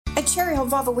Cherry Hill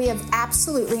Volvo, we have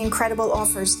absolutely incredible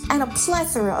offers and a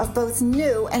plethora of both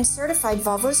new and certified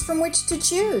Volvos from which to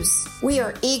choose. We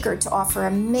are eager to offer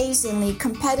amazingly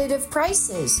competitive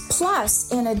prices,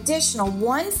 plus an additional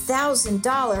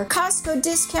 $1,000 Costco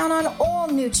discount on all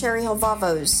new Cherry Hill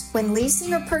Volvos. When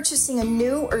leasing or purchasing a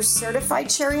new or certified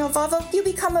Cherry Hill Volvo, you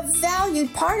become a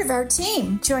valued part of our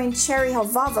team. Join Cherry Hill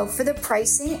Volvo for the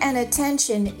pricing and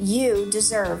attention you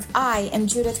deserve. I am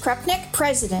Judith Krupnick,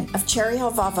 president of Cherry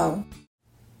Hill Volvo.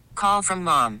 Call from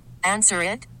mom. Answer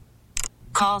it.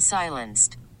 Call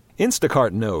silenced.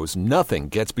 Instacart knows nothing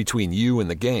gets between you and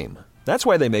the game. That's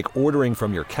why they make ordering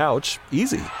from your couch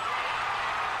easy.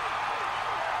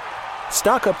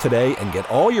 Stock up today and get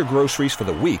all your groceries for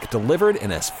the week delivered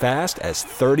in as fast as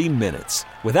 30 minutes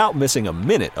without missing a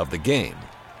minute of the game.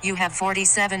 You have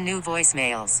 47 new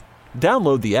voicemails.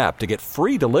 Download the app to get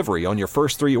free delivery on your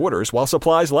first 3 orders while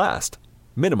supplies last.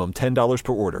 Minimum $10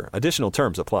 per order. Additional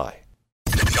terms apply.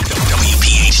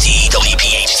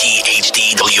 WPHT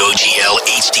HD WOGL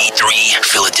HD3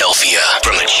 Philadelphia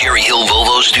from the Cherry Hill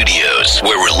Volvo Studios,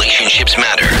 where relationships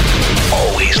matter.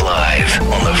 Always live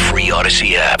on the free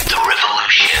Odyssey app. The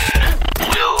revolution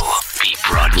will be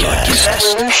broadcast.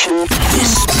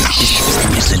 This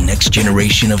is the next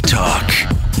generation of talk.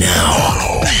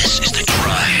 Now, this is the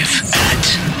Drive at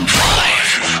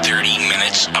 5. 30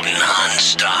 minutes of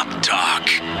non-stop talk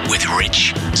with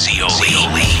Rich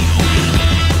Zeoli.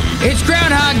 It's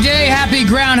Groundhog Day. Happy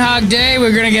Groundhog Day.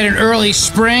 We're going to get an early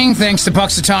spring thanks to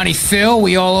Puxatawny Phil.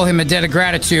 We all owe him a debt of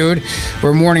gratitude.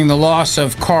 We're mourning the loss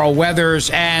of Carl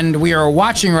Weathers, and we are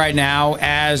watching right now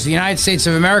as the United States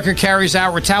of America carries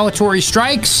out retaliatory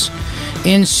strikes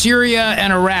in Syria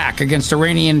and Iraq against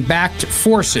Iranian-backed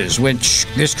forces, which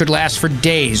this could last for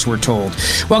days, we're told.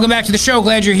 Welcome back to the show.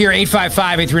 Glad you're here.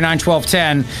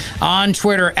 855-839-1210 on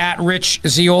Twitter at Rich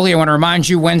Zeoli. I want to remind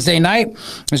you, Wednesday night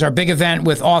is our big event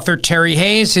with author Terry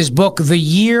Hayes, his book, The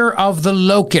Year of the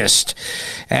Locust.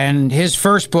 And his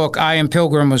first book, I Am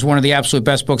Pilgrim, was one of the absolute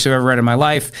best books I've ever read in my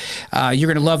life. You're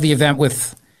going to love the event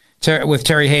with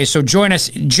Terry Hayes. So join us.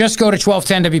 Just go to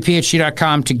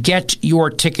 1210wphd.com to get your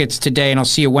tickets today, and I'll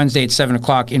see you Wednesday at 7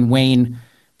 o'clock in Wayne,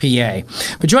 PA.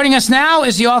 But joining us now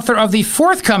is the author of the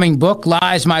forthcoming book,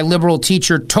 Lies My Liberal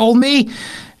Teacher Told Me,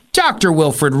 Dr.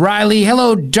 Wilfred Riley.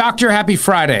 Hello, Doctor. Happy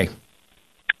Friday.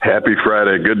 Happy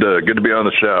Friday. Good to be on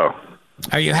the show.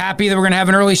 Are you happy that we're going to have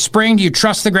an early spring? Do you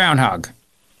trust the groundhog?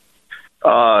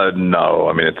 No.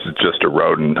 I mean, it's just a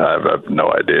rodent. I have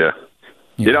no idea.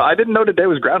 Yeah. You know, I didn't know today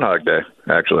was Groundhog Day,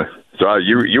 actually. So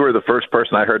you were the first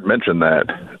person I heard mention that.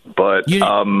 But you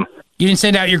didn't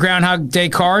send out your Groundhog Day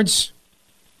cards?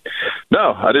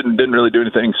 No, I didn't really do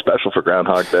anything special for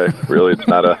Groundhog Day. Really, it's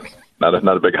not a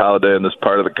big holiday in this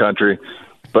part of the country.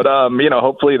 But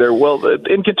hopefully there will.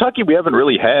 In Kentucky, we haven't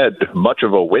really had much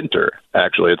of a winter.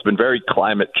 Actually, it's been very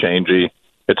climate changey.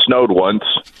 It snowed once,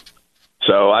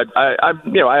 so I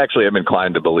actually am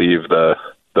inclined to believe the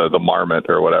marmot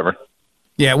or whatever.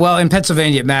 Yeah, well, in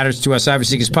Pennsylvania, it matters to us,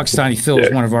 obviously, because Puxatawny Phil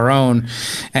is one of our own.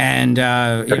 And,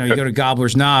 you go to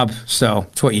Gobbler's Knob, so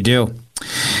it's what you do.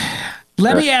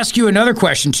 Let me ask you another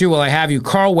question, too, while I have you.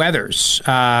 Carl Weathers,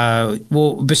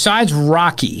 besides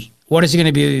Rocky, what is he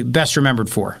going to be best remembered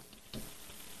for?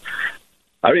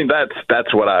 I mean,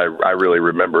 that's what I really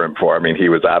remember him for. I mean, he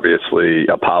was obviously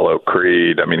Apollo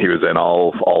Creed. I mean, he was in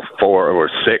all 4 or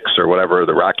 6 or whatever of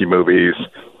the Rocky movies.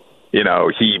 You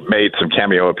know, he made some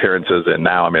cameo appearances, and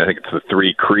now, I mean, I think it's the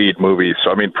 3 Creed movies.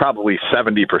 So, I mean, probably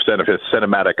 70% of his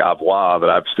cinematic avoir that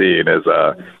I've seen is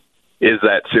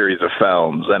that series of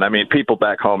films. And, I mean, people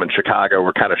back home in Chicago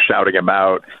were kind of shouting him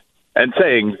out and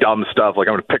saying dumb stuff like,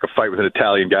 I'm going to pick a fight with an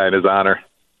Italian guy in his honor.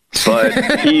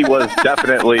 But he was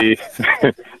definitely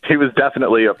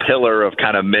a pillar of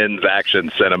kind of men's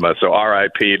action cinema. So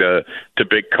R.I.P. to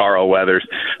big Carl Weathers.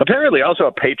 Apparently also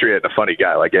a patriot and a funny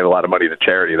guy, like gave a lot of money to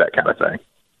charity, that kind of thing.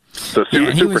 So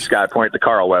super Sky Point to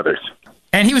Carl Weathers.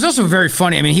 And he was also very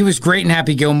funny. I mean, he was great in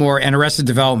Happy Gilmore and Arrested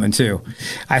Development, too.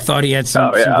 I thought he had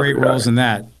some great roles in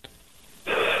that.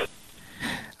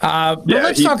 But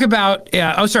let's talk about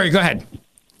sorry, go ahead.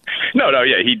 No,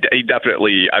 he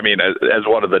definitely, I mean, as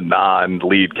one of the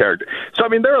non-lead characters. So, I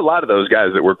mean, there are a lot of those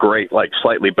guys that were great, like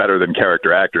slightly better than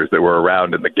character actors that were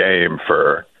around in the game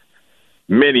for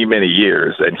many, many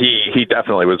years, and he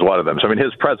definitely was one of them. So, I mean,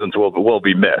 his presence will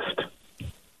be missed.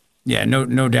 Yeah,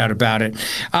 no doubt about it.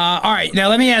 All right, now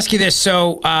let me ask you this.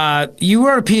 So you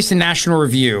wrote a piece in National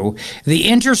Review, The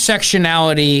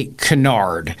Intersectionality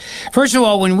Canard. First of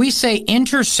all, when we say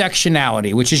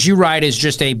intersectionality, which as you write is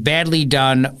just a badly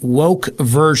done woke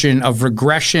version of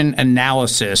regression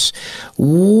analysis,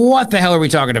 what the hell are we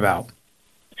talking about?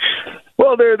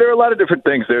 Well, there are a lot of different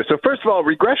things there. So first of all,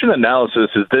 regression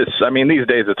analysis is this, I mean, these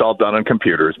days it's all done on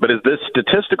computers, but is this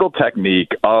statistical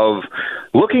technique of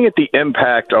looking at the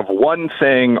impact of one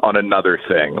thing on another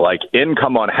thing, like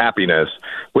income on happiness,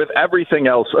 with everything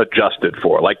else adjusted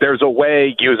for. Like there's a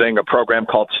way using a program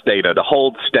called Stata to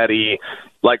hold steady,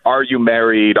 like, are you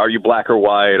married? Are you black or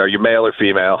white? Are you male or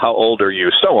female? How old are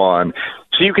you? So on.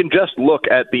 So you can just look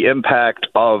at the impact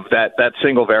of that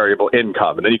single variable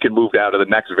income, and then you can move down to the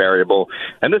next variable.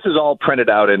 And this is all printed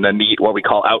out in a neat, what we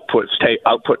call output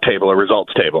table or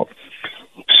results table.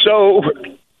 So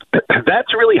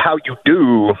that's really how you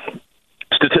do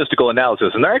statistical analysis.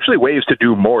 And there are actually ways to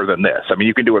do more than this. I mean,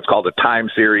 you can do what's called a time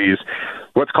series,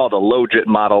 what's called a logit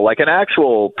model, like an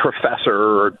actual professor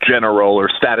or general or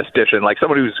statistician, like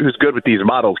someone who's good with these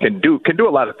models can do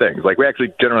a lot of things. Like we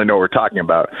actually generally know what we're talking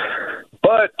about.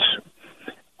 But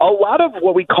a lot of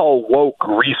what we call woke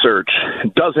research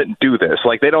doesn't do this.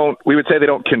 Like we would say they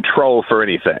don't control for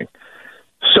anything.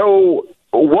 So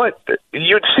what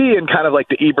you'd see in kind of like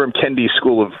the Ibram Kendi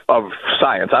school of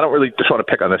science, I don't really just want to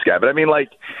pick on this guy, but I mean, like,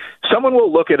 someone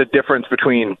will look at a difference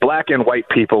between black and white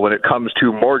people when it comes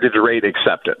to mortgage rate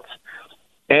acceptance.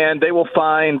 And they will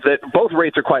find that both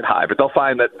rates are quite high, but they'll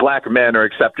find that black men are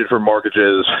accepted for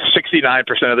mortgages 69%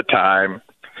 of the time,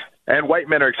 and white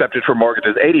men are accepted for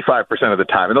mortgages 85% of the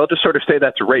time. And they'll just sort of say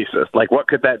that's racist. Like, what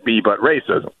could that be but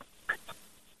racism?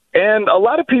 And a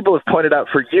lot of people have pointed out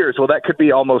for years, well, that could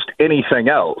be almost anything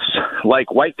else. Like,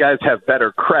 white guys have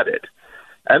better credit.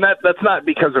 And that's not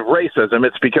because of racism.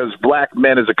 It's because black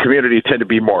men as a community tend to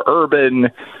be more urban.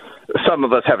 Some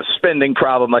of us have a spending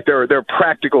problem. Like, there are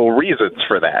practical reasons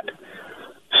for that.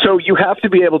 So you have to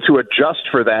be able to adjust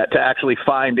for that to actually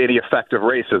find any effect of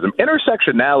racism.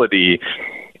 Intersectionality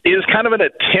is kind of an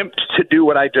attempt to do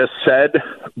what I just said,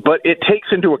 but it takes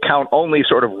into account only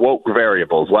sort of woke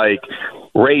variables like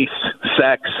race,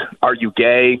 sex, are you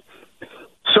gay?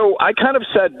 So I kind of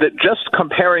said that just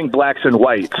comparing blacks and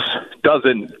whites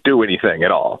doesn't do anything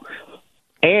at all.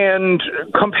 And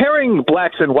comparing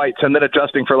blacks and whites and then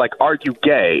adjusting for, like, are you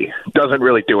gay doesn't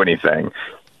really do anything.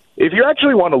 If you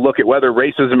actually want to look at whether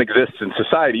racism exists in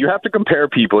society, you have to compare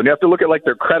people, and you have to look at, like,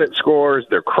 their credit scores,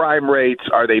 their crime rates,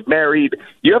 are they married?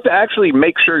 You have to actually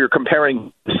make sure you're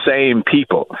comparing the same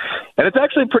people. And it's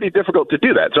actually pretty difficult to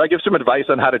do that. So I give some advice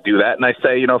on how to do that, and I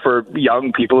say, for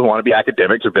young people who want to be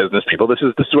academics or business people, this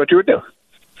is what you would do.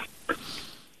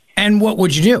 And what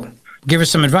would you do? Give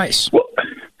us some advice.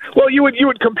 Well, you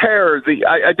would compare the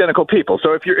identical people.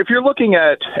 So if you're looking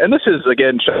at, and this is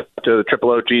again to the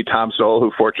Triple OG Tom Sowell,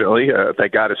 who fortunately,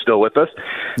 thank God, is still with us.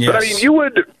 Yes. But I mean,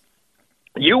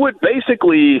 you would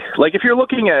basically, like, if you're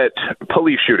looking at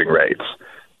police shooting rates,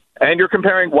 and you're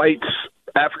comparing whites,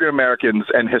 African Americans,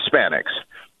 and Hispanics,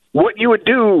 what you would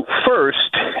do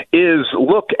first is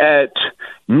look at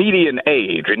median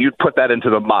age, and you'd put that into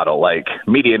the model, like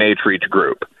median age for each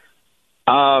group.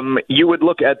 You would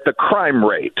look at the crime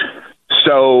rate.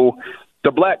 So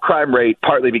the black crime rate,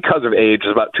 partly because of age,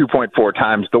 is about 2.4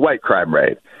 times the white crime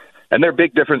rate. And there are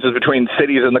big differences between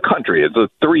cities and the country. It's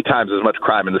 3 times as much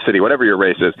crime in the city, whatever your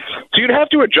race is. So you'd have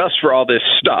to adjust for all this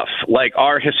stuff. Like,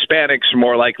 are Hispanics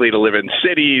more likely to live in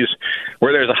cities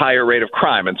where there's a higher rate of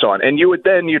crime and so on? And you'd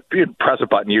press a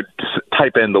button, you'd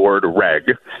type in the word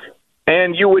reg.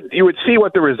 And you would see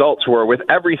what the results were with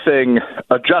everything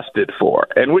adjusted for.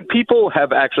 And when people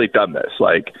have actually done this,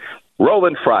 like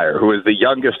Roland Fryer, who is the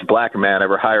youngest black man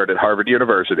ever hired at Harvard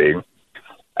University,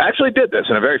 actually did this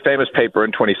in a very famous paper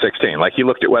in 2016. Like, he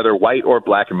looked at whether white or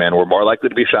black men were more likely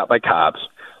to be shot by cops.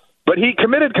 But he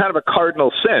committed kind of a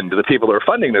cardinal sin to the people who were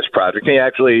funding this project, and he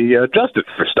actually adjusted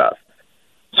for stuff.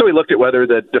 So he looked at whether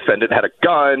the defendant had a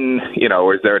gun,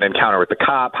 is there an encounter with the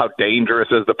cop? How dangerous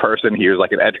is the person? He was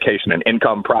like an education and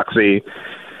income proxy.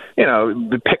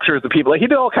 The pictures of the people. He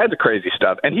did all kinds of crazy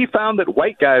stuff. And he found that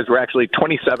white guys were actually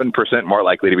 27% more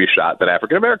likely to be shot than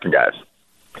African-American guys.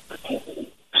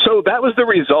 So that was the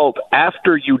result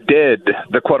after you did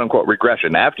the quote-unquote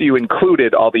regression, after you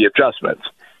included all the adjustments.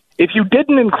 If you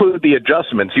didn't include the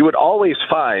adjustments, you would always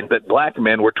find that black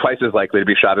men were twice as likely to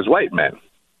be shot as white men,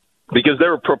 because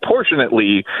there were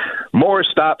proportionately more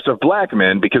stops of black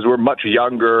men because we're much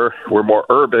younger, we're more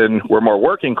urban, we're more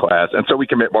working class, and so we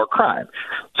commit more crime.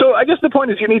 So I guess the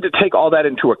point is you need to take all that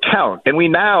into account. And we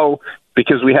now,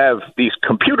 because we have these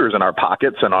computers in our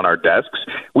pockets and on our desks,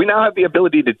 we now have the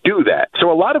ability to do that. So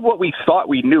a lot of what we thought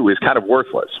we knew is kind of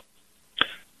worthless.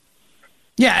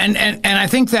 Yeah, and I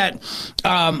think that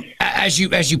as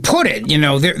you put it,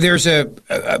 there's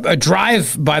a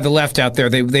drive by the left out there.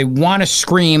 They want to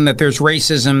scream that there's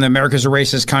racism, that America's a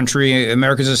racist country,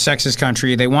 America's a sexist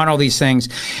country. They want all these things,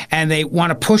 and they want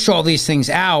to push all these things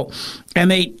out. And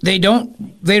they don't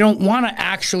want to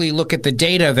actually look at the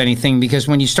data of anything, because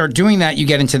when you start doing that, you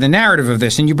get into the narrative of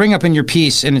this. And you bring up in your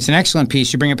piece, and it's an excellent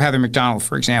piece, you bring up Heather McDonald,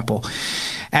 for example.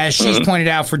 As she's pointed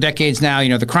out for decades now,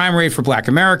 the crime rate for Black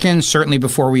Americans, certainly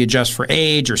before we adjust for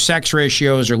age or sex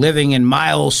ratios or living in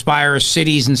mile-spire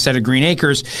cities instead of green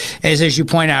acres, is, as you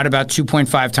point out, about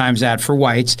 2.5 times that for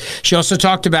whites. She also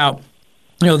talked about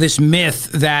this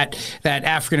myth that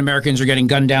African Americans are getting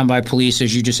gunned down by police,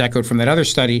 as you just echoed from that other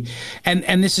study.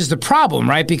 And this is the problem,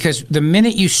 right? Because the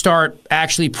minute you start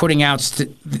actually putting out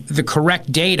the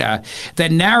correct data,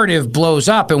 that narrative blows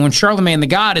up. And when Charlemagne the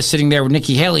God is sitting there with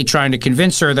Nikki Haley trying to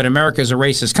convince her that America is a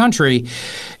racist country,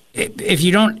 if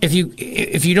you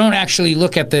don't actually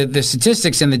look at the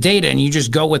statistics and the data, and you just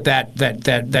go with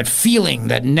that feeling,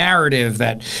 that narrative,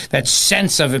 that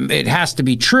sense of it has to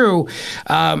be true,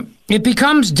 it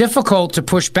becomes difficult to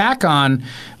push back on,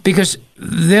 because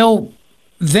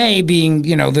they being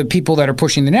the people that are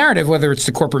pushing the narrative, whether it's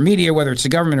the corporate media, whether it's the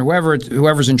government, or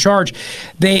whoever's in charge,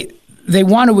 they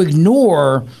want to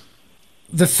ignore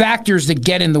the factors that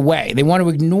get in the way. They want to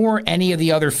ignore any of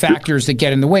the other factors that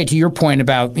get in the way, to your point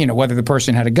about, whether the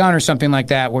person had a gun or something like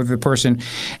that,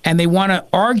 and they want to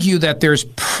argue that there's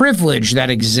privilege that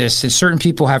exists, that certain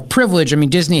people have privilege. I mean,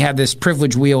 Disney had this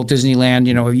privilege wheel, Disneyland,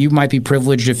 you might be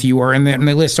privileged if you are, and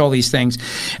they list all these things.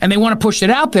 And they want to push it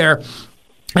out there,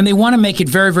 and they want to make it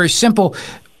very, very simple.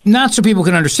 Not so people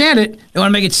can understand it. They want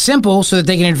to make it simple so that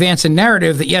they can advance a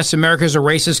narrative that, yes, America is a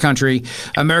racist country.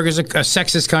 America is a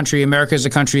sexist country. America is a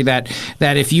country that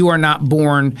if you are not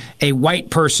born a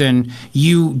white person,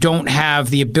 you don't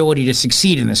have the ability to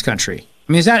succeed in this country.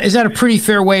 I mean, is that a pretty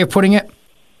fair way of putting it?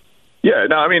 Yeah,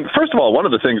 no, I mean, first of all, one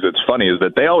of the things that's funny is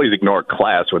that they always ignore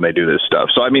class when they do this stuff.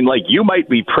 So, I mean, like, you might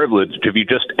be privileged if you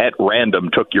just at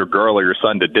random took your girl or your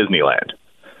son to Disneyland.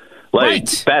 Like,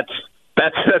 right.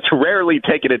 That's rarely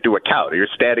taken into account. You're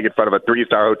standing in front of a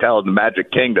 3-star hotel in the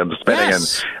Magic Kingdom spinning an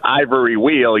ivory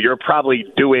wheel. You're probably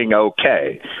doing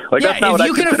okay. Like, that's not what I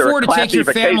consider a classy vacation. If you can afford to take your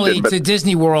family to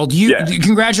Disney World,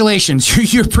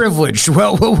 congratulations, you're privileged.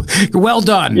 Well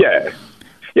done. Yeah.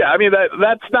 Yeah, I mean,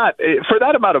 that's not, for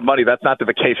that amount of money, that's not the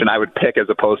vacation I would pick as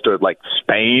opposed to, like,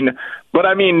 Spain. But,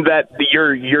 I mean, that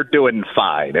you're doing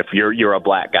fine. If you're a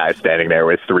black guy standing there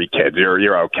with 3 kids,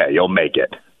 you're okay. You'll make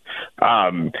it.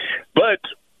 But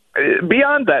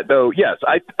beyond that, though, yes,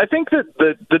 I think that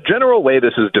the general way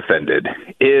this is defended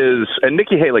is, and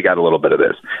Nikki Haley got a little bit of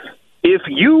this,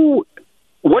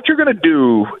 what you're going to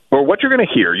do or what you're going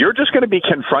to hear, you're just going to be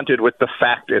confronted with the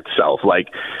fact itself. Like,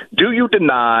 do you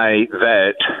deny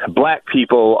that black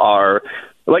people are,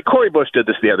 like Cori Bush did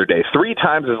this the other day, 3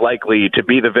 times as likely to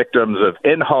be the victims of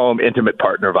in-home intimate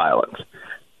partner violence?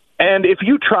 And if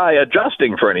you try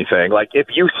adjusting for anything, like if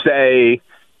you say,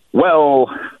 well,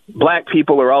 black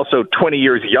people are also 20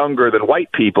 years younger than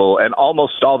white people, and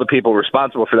almost all the people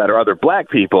responsible for that are other black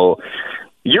people,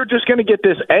 you're just going to get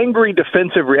this angry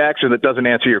defensive reaction that doesn't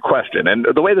answer your question. And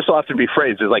the way this will often be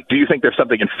phrased is like, do you think there's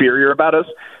something inferior about us?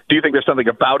 Do you think there's something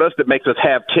about us that makes us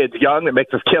have kids young, that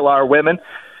makes us kill our women?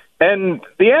 And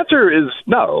the answer is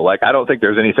no. Like, I don't think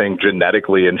there's anything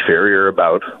genetically inferior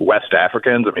about West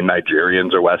Africans. I mean,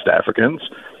 Nigerians are West Africans.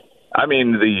 I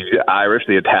mean, the Irish,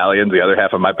 the Italians, the other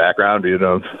half of my background,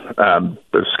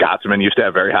 the Scotsmen used to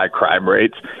have very high crime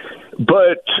rates.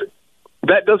 But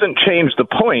that doesn't change the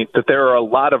point that there are a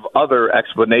lot of other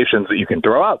explanations that you can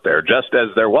throw out there. Just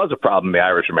as there was a problem in the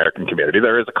Irish-American community,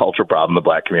 there is a cultural problem in the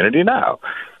black community now.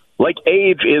 Like,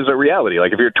 age is a reality.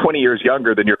 Like, if you're 20 years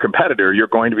younger than your competitor, you're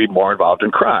going to be more involved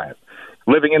in crime.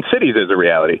 Living in cities is a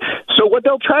reality. So what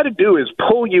they'll try to do is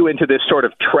pull you into this sort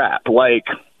of trap, like,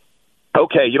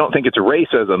 okay, you don't think it's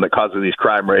racism that causes these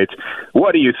crime rates.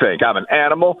 What do you think? I'm an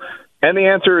animal? And the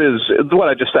answer is what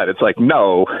I just said. It's like,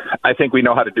 no, I think we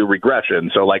know how to do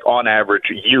regression. So, like, on average,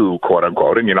 you, quote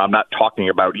unquote, and, I'm not talking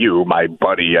about you, my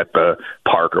buddy at the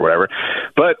park or whatever,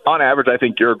 but on average, I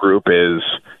think your group is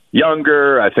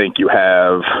younger. I think you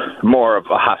have more of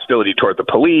a hostility toward the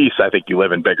police. I think you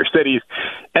live in bigger cities.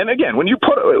 And again, when you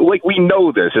put, like, we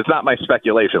know this, it's not my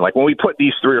speculation. Like, when we put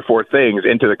these 3 or 4 things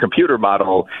into the computer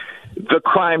model, the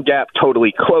crime gap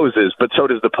totally closes, but so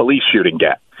does the police shooting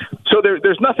gap. So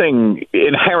there's nothing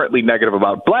inherently negative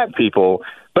about black people,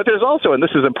 but there's also, and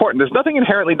this is important, there's nothing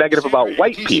inherently negative about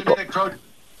white people.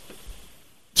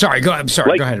 Sorry, go ahead.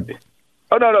 Go ahead.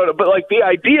 Oh, no. But, like, the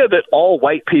idea that all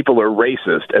white people are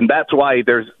racist, and that's why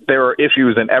there are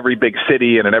issues in every big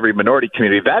city and in every minority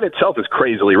community, that itself is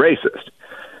crazily racist.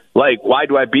 Like, why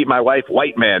do I beat my wife?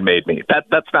 White man made me.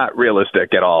 That's not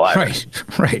realistic at all. Right.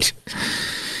 White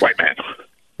man.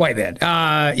 White man.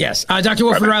 Yes. Dr.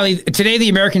 Wilfred Riley, today the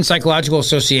American Psychological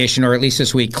Association, or at least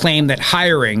this week, claimed that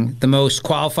hiring the most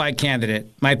qualified candidate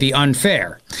might be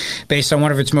unfair based on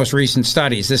one of its most recent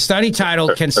studies. The study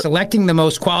titled, Can Selecting the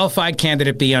Most Qualified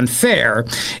Candidate Be Unfair?,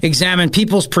 examined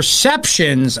people's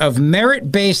perceptions of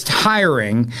merit-based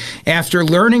hiring after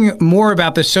learning more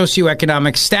about the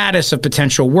socioeconomic status of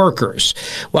potential workers.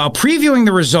 While previewing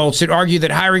the results, it argued that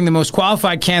hiring the most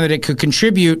qualified candidate could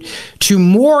contribute to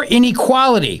more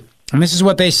inequality. And this is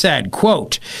what they said,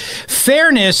 quote,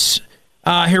 fairness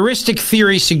heuristic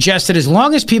theory suggests that as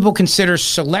long as people consider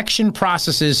selection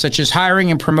processes such as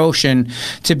hiring and promotion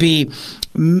to be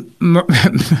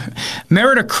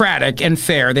meritocratic and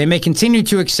fair, they may continue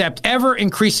to accept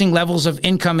ever-increasing levels of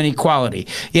income inequality.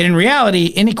 Yet in reality,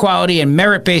 inequality and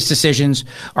merit-based decisions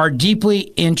are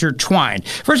deeply intertwined.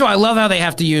 First of all, I love how they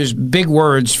have to use big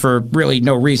words for really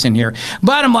no reason here.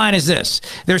 Bottom line is this.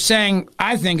 They're saying,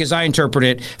 I think, as I interpret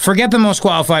it, forget the most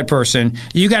qualified person.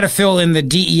 You got to fill in the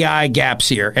DEI gaps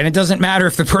here. And it doesn't matter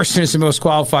if the person is the most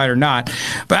qualified or not.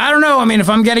 But I don't know. I mean, if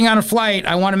I'm getting on a flight,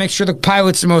 I want to make sure the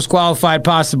pilot's the most qualified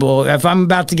possible. If I'm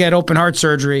about to get open heart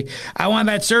surgery, I want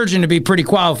that surgeon to be pretty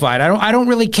qualified. I don't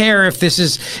really care if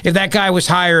that guy was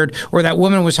hired or that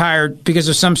woman was hired because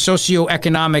of some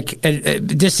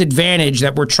socioeconomic disadvantage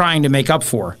that we're trying to make up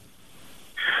for.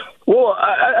 Well,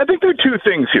 I think there are two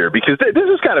things here, because this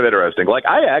is kind of interesting. Like,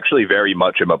 I actually very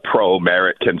much am a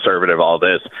pro-merit conservative, all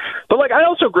this. But, like, I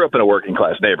also grew up in a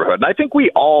working-class neighborhood, and I think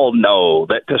we all know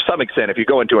that to some extent, if you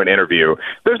go into an interview,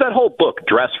 there's that whole book,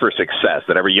 Dress for Success,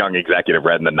 that every young executive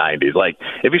read in the 90s. Like,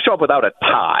 if you show up without a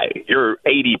tie, you're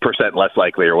 80% less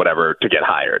likely or whatever to get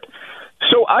hired.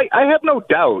 So I have no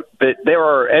doubt that there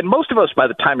are, and most of us by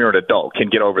the time you're an adult can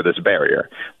get over this barrier,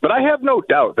 but I have no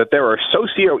doubt that there are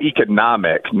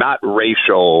socioeconomic, not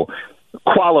racial,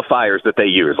 qualifiers that they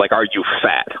use. Like, are you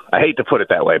fat? I hate to put it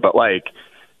that way, but like,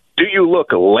 do you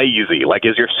look lazy? Like,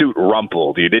 is your suit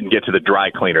rumpled? You didn't get to the dry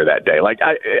cleaner that day. Like,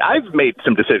 I've made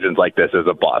some decisions like this as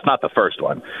a boss, not the first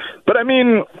one. But I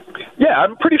mean, yeah,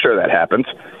 I'm pretty sure that happens.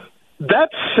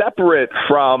 That's separate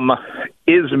from,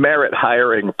 is merit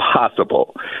hiring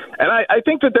possible? And I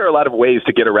think that there are a lot of ways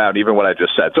to get around even what I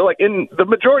just said. So, like, in the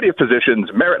majority of positions,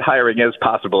 merit hiring is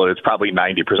possible, and it's probably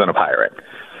 90% of hiring.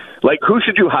 Like, who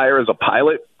should you hire as a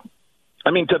pilot? I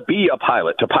mean, to be a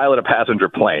pilot, to pilot a passenger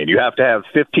plane, you have to have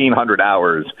 1,500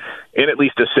 hours in at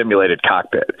least a simulated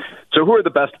cockpit. So who are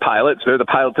the best pilots? They're the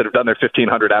pilots that have done their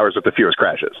 1,500 hours with the fewest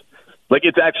crashes. Like,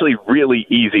 it's actually really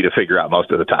easy to figure out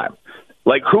most of the time.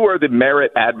 Like, who are the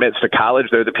merit admits to college?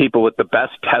 They're the people with the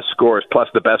best test scores plus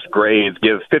the best grades,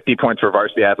 give 50 points for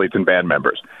varsity athletes and band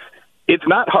members. It's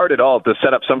not hard at all to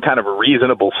set up some kind of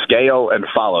reasonable scale and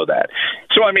follow that.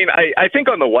 So, I mean, I think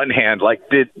on the one hand, like,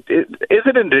 is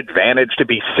it an advantage to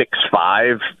be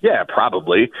 6'5"? Yeah,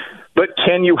 probably. But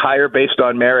can you hire based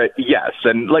on merit? Yes.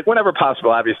 And, like, whenever possible,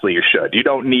 obviously you should. You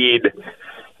don't need...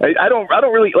 I don't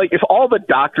really like, if all the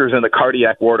doctors in the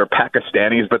cardiac ward are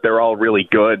Pakistanis, but they're all really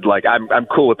good. Like, I'm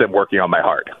cool with them working on my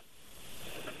heart.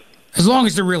 As long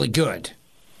as they're really good.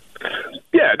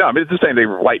 Yeah, no, I mean, it's the same thing.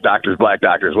 White doctors, black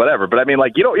doctors, whatever. But I mean,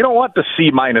 like, you don't want the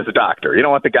C- doctor. You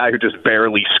don't want the guy who just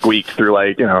barely squeaks through,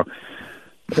 like,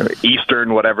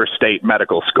 Eastern whatever state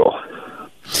medical school.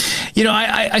 You know,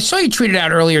 I saw you tweeted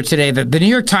out earlier today that the New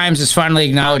York Times is finally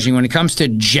acknowledging, when it comes to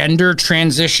gender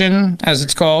transition, as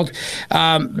it's called,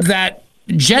 that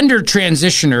gender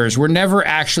transitioners were never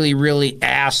actually really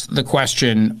asked the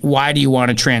question, why do you want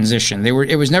to transition?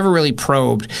 It was never really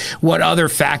probed what other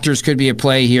factors could be at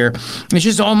play here. It's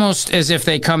just almost as if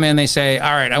they come in, they say,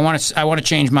 all right, I want to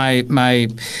change I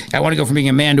want to go from being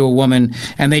a man to a woman,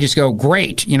 and they just go,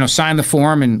 great, sign the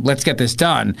form and let's get this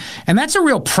done. And that's a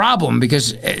real problem,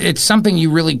 because it's something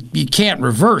you can't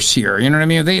reverse here. You know what I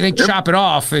mean? They chop it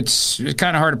off. It's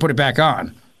kind of hard to put it back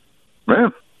on. Yeah.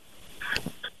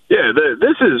 Yeah,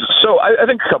 this is so. I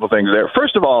think a couple things there.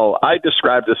 First of all, I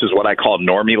describe this as what I call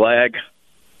normie lag.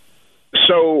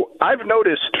 So I've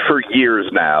noticed for years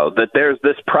now that there's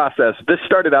this process. This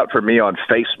started out for me on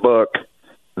Facebook.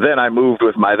 Then I moved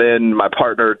with my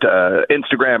partner to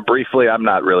Instagram briefly. I'm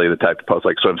not really the type to post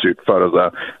like swimsuit photos,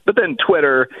 though. But then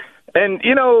Twitter. And,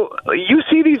 you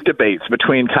see these debates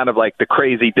between kind of like the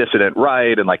crazy dissident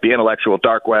right and like the intellectual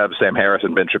dark web, Sam Harris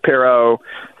and Ben Shapiro,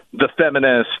 the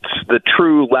feminists, the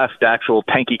true left, actual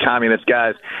tanky communist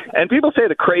guys. And people say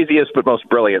the craziest but most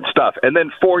brilliant stuff. And then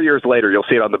 4 years later, you'll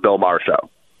see it on the Bill Maher show.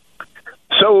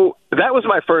 So that was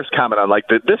my first comment on, like,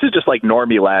 this is just like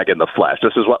normie lag in the flesh.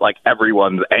 This is what, like,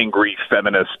 everyone's angry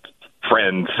feminist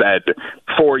friend said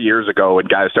 4 years ago when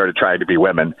guys started trying to be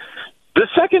women. The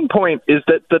second point is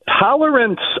that the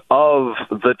tolerance of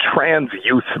the trans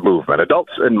youth movement,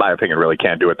 adults, in my opinion, really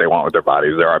can't do what they want with their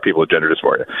bodies. There are people with gender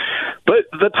dysphoria.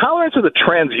 But the tolerance of the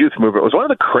trans youth movement was one of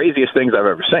the craziest things I've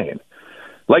ever seen.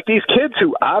 Like these kids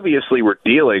who obviously were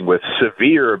dealing with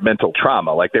severe mental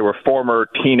trauma, like they were former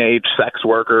teenage sex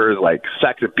workers, like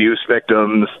sex abuse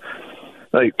victims,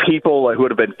 like people who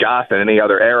would have been goth in any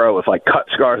other era with like cut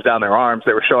scars down their arms.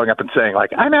 They were showing up and saying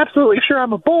like, I'm absolutely sure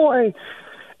I'm a boy.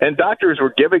 And doctors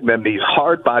were giving them these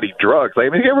hard-body drugs. Like, I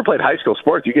mean, if you ever played high school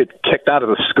sports, you get kicked out of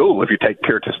the school if you take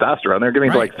pure testosterone. They're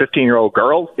giving it to, like, 15-year-old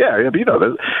girls. Yeah, you know,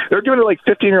 they're giving it to, like,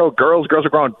 15-year-old girls. Girls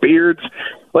are growing beards.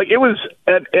 Like, it was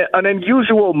an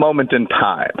unusual moment in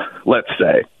time, let's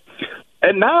say.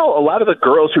 And now a lot of the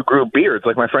girls who grew beards,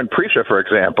 like my friend Prisha, for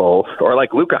example, or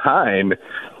like Luca Hine,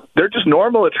 they're just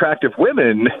normal, attractive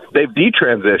women. They've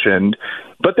detransitioned,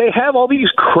 but they have all these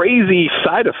crazy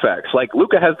side effects. Like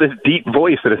Luca has this deep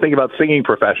voice that is thinking about singing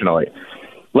professionally.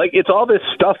 Like it's all this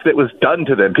stuff that was done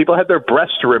to them. People had their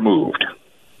breasts removed,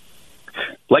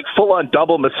 like full-on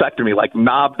double mastectomy, like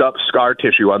knobbed up scar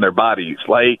tissue on their bodies.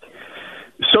 Like,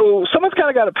 so someone's kind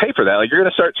of got to pay for that. Like you're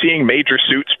going to start seeing major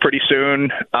suits pretty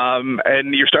soon,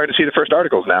 and you're starting to see the first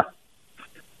articles now.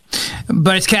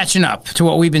 But it's catching up to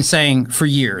what we've been saying for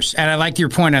years, and I like your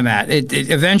point on that. It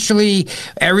eventually,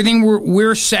 everything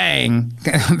we're saying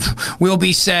will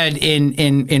be said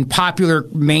in popular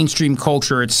mainstream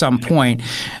culture at some point.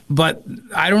 But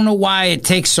I don't know why it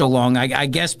takes so long. I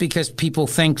guess because people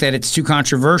think that it's too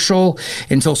controversial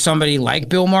until somebody like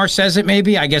Bill Maher says it.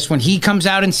 Maybe I guess when he comes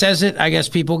out and says it, I guess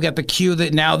people get the cue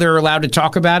that now they're allowed to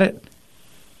talk about it.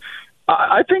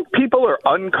 I think people are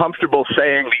uncomfortable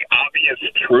saying the obvious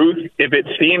truth if it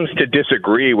seems to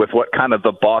disagree with what kind of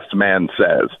the boss man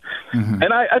says. Mm-hmm.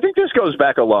 And I think this goes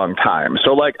back a long time.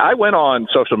 So, like, I went on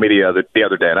social media the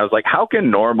other day, and I was like, how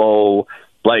can normal,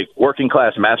 like,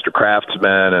 working-class master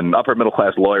craftsmen and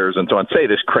upper-middle-class lawyers and so on say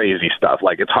this crazy stuff?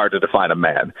 Like, it's hard to define a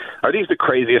man. Are these the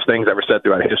craziest things ever said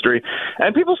throughout history?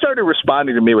 And people started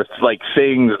responding to me with, like,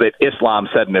 things that Islam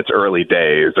said in its early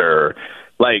days, or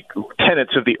like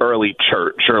tenets of the early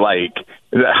church, or like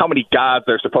how many gods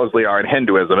there supposedly are in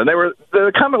Hinduism. And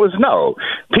the comment was no.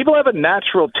 People have a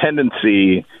natural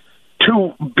tendency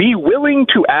to be willing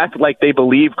to act like they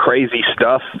believe crazy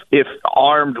stuff if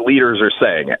armed leaders are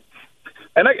saying it.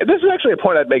 And this is actually a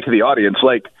point I'd make to the audience.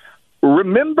 Like,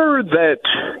 remember that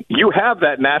you have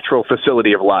that natural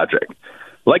facility of logic.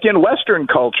 Like in Western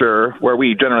culture, where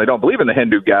we generally don't believe in the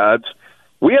Hindu gods,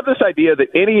 we have this idea that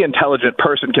any intelligent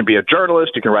person can be a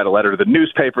journalist. You can write a letter to the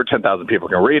newspaper. 10,000 people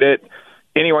can read it.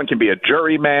 Anyone can be a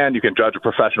juryman. You can judge a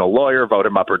professional lawyer, vote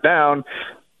him up or down.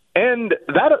 And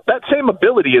that same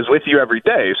ability is with you every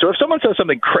day. So if someone says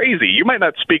something crazy, you might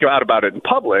not speak out about it in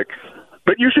public,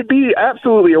 but you should be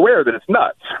absolutely aware that it's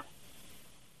nuts.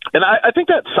 And I think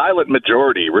that silent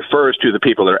majority refers to the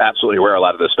people that are absolutely aware a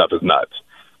lot of this stuff is nuts.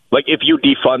 Like if you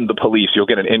defund the police, you'll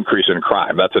get an increase in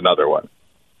crime. That's another one.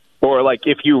 Or like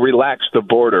if you relax the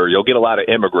border, you'll get a lot of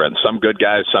immigrants, some good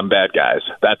guys, some bad guys.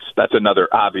 That's another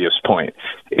obvious point.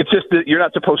 It's just that you're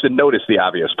not supposed to notice the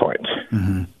obvious points.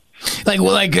 Mm-hmm.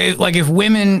 Like if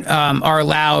women are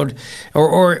allowed,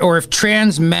 or if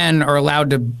trans men are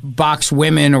allowed to box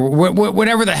women, or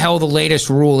whatever the hell the latest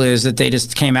rule is that they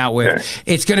just came out with,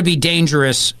 yeah. It's going to be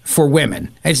dangerous for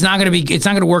women. It's not going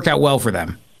to work out well for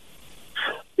them.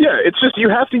 Yeah, it's just you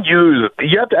have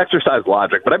to exercise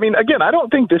logic. But I mean, again, I don't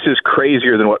think this is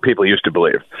crazier than what people used to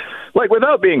believe. Like,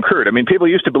 without being crude, I mean, people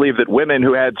used to believe that women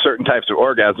who had certain types of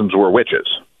orgasms were witches.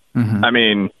 Mm-hmm. I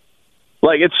mean,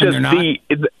 like, it's just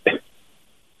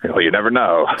well, you never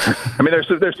know. I mean,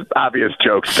 there's obvious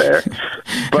jokes there,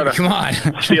 but come on,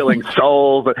 stealing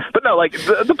souls. But no, like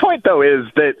the point though is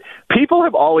that people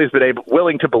have always been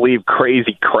willing to believe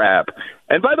crazy crap.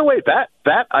 And by the way,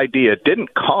 that idea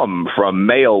didn't come from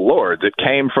male lords. It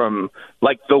came from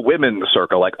like the women's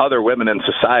circle, like other women in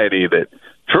society that,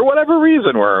 for whatever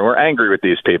reason, were angry with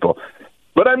these people.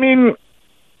 But I mean,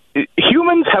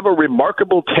 humans have a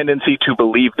remarkable tendency to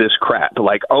believe this crap.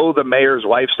 Like, oh, the mayor's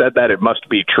wife said that, it must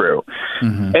be true.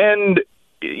 Mm-hmm. And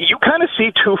you kind of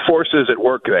see two forces at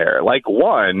work there. Like,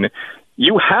 one,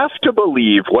 you have to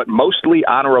believe what mostly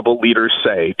honorable leaders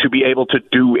say to be able to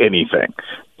do anything.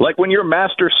 Like when your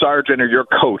master sergeant or your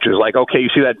coach is like, okay, you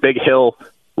see that big hill,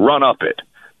 run up it.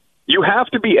 You have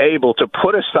to be able to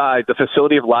put aside the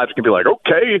facility of logic and be like,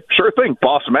 okay, sure thing,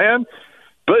 boss man.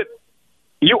 But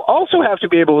you also have to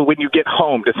be able, when you get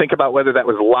home, to think about whether that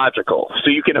was logical so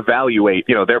you can evaluate,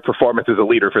 their performance as a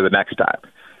leader for the next time.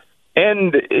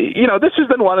 And, this has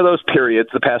been one of those periods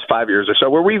the past 5 years or so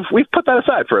where we've put that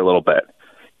aside for a little bit.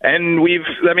 And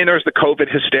there's the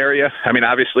COVID hysteria. I mean,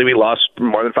 obviously we lost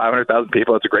more than 500,000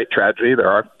 people. It's a great tragedy. There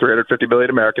are 350 million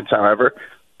Americans, however.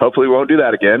 Hopefully we won't do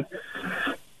that again.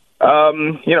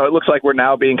 It looks like we're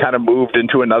now being kind of moved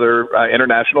into another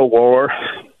international war.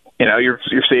 You're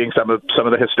seeing some of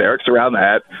the hysterics around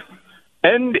that.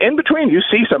 And in between, you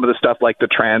see some of the stuff like the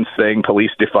trans thing,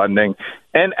 police defunding.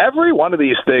 And every one of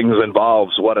these things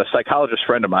involves what a psychologist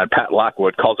friend of mine, Pat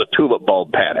Lockwood, calls a tulip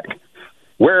bulb panic,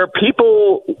 where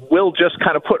people will just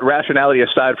kind of put rationality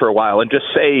aside for a while and just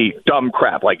say dumb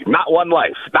crap, like not one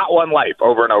life,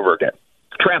 over and over again.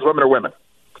 Trans women are women.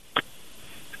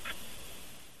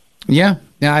 Yeah,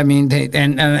 I mean,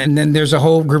 and then there's a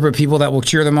whole group of people that will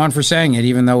cheer them on for saying it,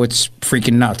 even though it's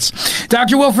freaking nuts.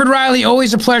 Dr. Wilfred Riley,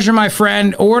 always a pleasure, my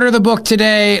friend. Order the book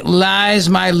today, Lies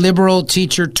My Liberal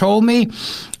Teacher Told Me.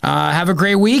 Have a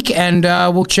great week, and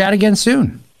we'll chat again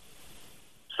soon.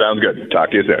 Sounds good.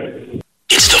 Talk to you soon.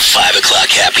 It's the 5 o'clock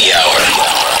happy hour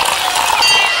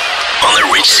on the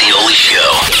Rich Cioli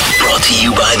Show. Brought to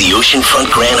you by the Oceanfront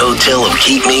Grand Hotel of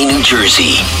Cape May, New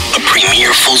Jersey. A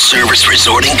premier full-service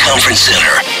resort and conference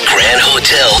center.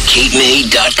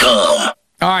 GrandHotelCapeMay.com.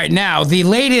 All right, now, the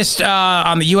latest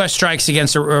on the U.S. strikes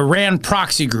against Iran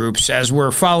proxy groups, as we're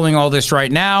following all this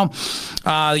right now.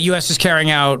 The U.S. is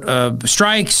carrying out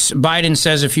strikes. Biden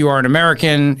says if you are an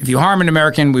American, if you harm an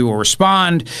American, we will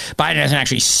respond. Biden hasn't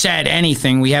actually said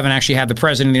anything. We haven't actually had the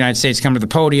president of the United States come to the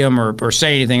podium or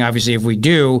say anything. Obviously, if we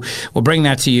do, we'll bring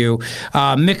that to you.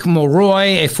 Mick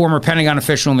Mulroy, a former Pentagon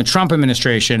official in the Trump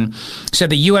administration, said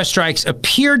the U.S. strikes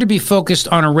appear to be focused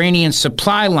on Iranian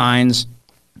supply lines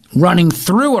running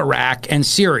through Iraq and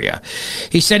Syria.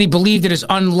 He said he believed it is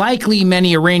unlikely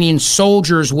many Iranian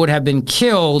soldiers would have been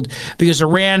killed because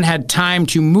Iran had time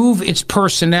to move its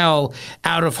personnel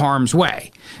out of harm's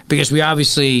way, because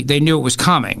they knew it was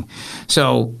coming.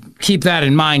 So keep that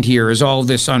in mind here as all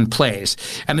this unplays.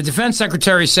 And the defense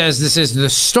secretary says this is the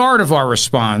start of our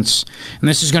response, and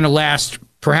this is going to last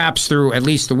perhaps through at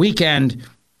least the weekend,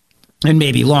 and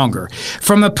maybe longer.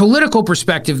 From a political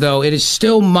perspective, though, it is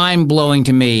still mind-blowing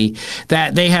to me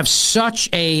that they have such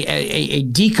a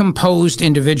decomposed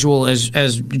individual as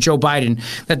Joe Biden,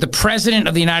 that the president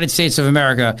of the United States of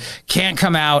America can't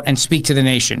come out and speak to the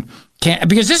nation.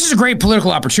 Because this is a great political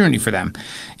opportunity for them.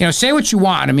 Say what you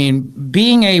want. I mean,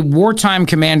 being a wartime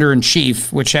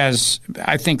commander-in-chief, which has,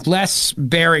 I think, less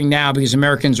bearing now because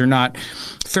Americans are not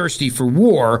thirsty for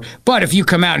war. But if you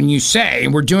come out and you say,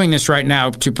 we're doing this right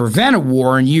now to prevent a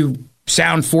war, and you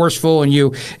sound forceful, and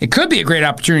it could be a great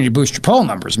opportunity to boost your poll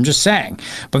numbers. I'm just saying.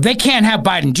 But they can't have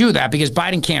Biden do that because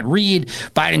Biden can't read.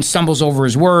 Biden stumbles over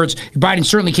his words. Biden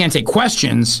certainly can't take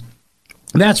questions.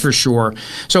 That's for sure.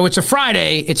 So it's a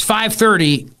Friday. It's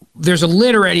 5:30. There's a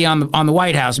lid already on the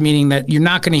White House, meaning that you're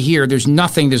not going to hear. There's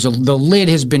nothing. The lid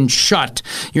has been shut.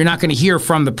 You're not going to hear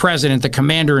from the president, the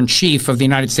commander-in-chief of the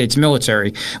United States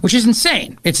military, which is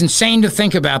insane. It's insane to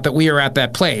think about that we are at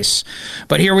that place.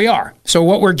 But here we are. So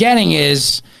what we're getting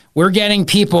is we're getting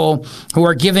people who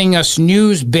are giving us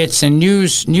news bits and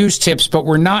news tips, but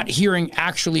we're not hearing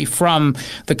actually from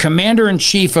the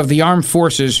commander-in-chief of the armed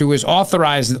forces, who has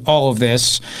authorized all of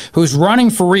this, who's running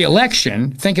for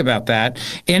re-election. Think about that.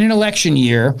 In an election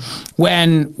year,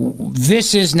 when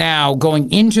this is now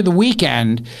going into the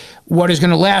weekend, what is going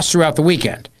to last throughout the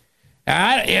weekend.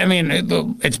 I mean,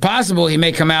 it's possible he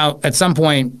may come out at some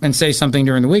point and say something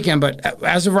during the weekend, but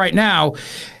as of right now,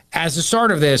 as the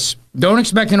start of this, don't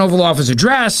expect an Oval Office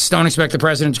address. Don't expect the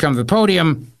president to come to the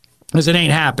podium, because it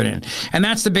ain't happening. And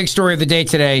that's the big story of the day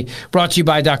today, brought to you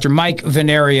by Dr. Mike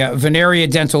Veneria,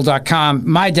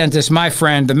 VeneriaDental.com. My dentist, my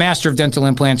friend, the master of dental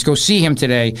implants. Go see him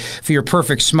today for your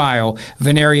perfect smile,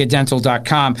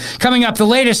 VeneriaDental.com. Coming up, the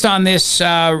latest on this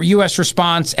U.S.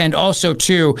 response, and also,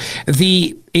 too,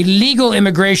 the illegal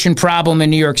immigration problem in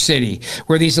New York City,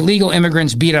 where these illegal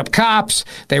immigrants beat up cops.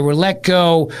 They were let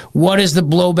go. What is the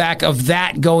blowback of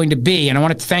that going to be? And I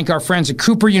want to thank our friends at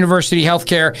Cooper University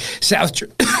Healthcare,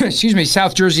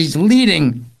 South Jersey's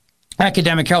leading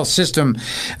academic health system.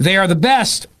 They are the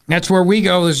best. That's where we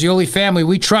go. As the Cioli family,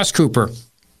 we trust Cooper.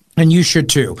 And you should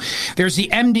too. There's the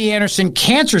MD Anderson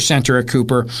Cancer Center at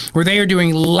Cooper, where they are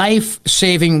doing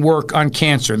life-saving work on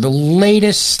cancer, the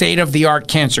latest state-of-the-art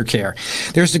cancer care.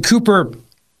 There's the Cooper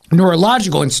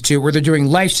Neurological Institute, where they're doing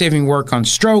life-saving work on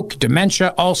stroke,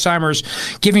 dementia, Alzheimer's,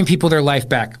 giving people their life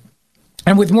back.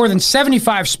 And with more than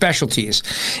 75 specialties,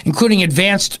 including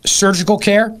advanced surgical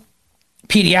care,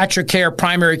 pediatric care,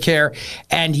 primary care,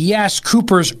 and yes,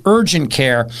 Cooper's urgent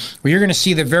care, where you're going to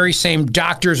see the very same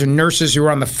doctors and nurses who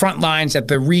are on the front lines at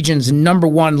the region's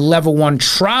 #1 level 1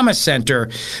 trauma center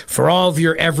for all of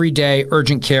your everyday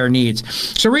urgent care needs.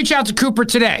 So reach out to Cooper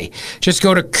today. Just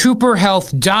go to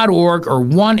cooperhealth.org or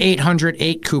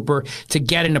 1-800-8-COOPER to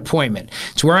get an appointment.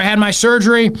 It's where I had my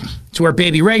surgery. It's where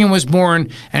baby Reagan was born,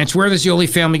 and it's where the Zioli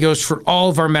family goes for all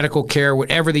of our medical care,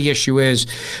 whatever the issue is,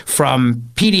 from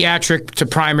pediatric to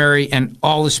primary and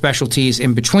all the specialties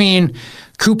in between.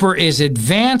 Cooper is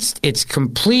advanced, it's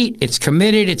complete, it's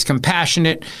committed, it's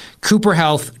compassionate.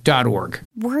 cooperhealth.org.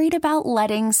 Worried about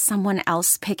letting someone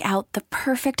else pick out the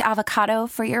perfect avocado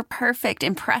for your perfect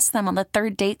impress them on the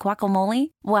third date guacamole?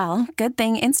 Well, good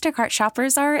thing Instacart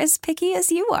shoppers are as picky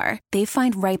as you are. They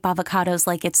find ripe avocados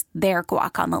like it's their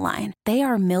guac on the line. They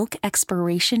are milk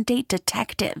expiration date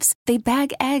detectives. They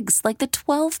bag eggs like the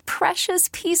 12 precious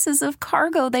pieces of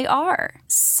cargo they are.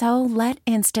 So let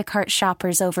Instacart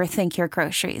shoppers overthink your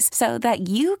groceries so that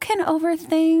you can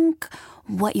overthink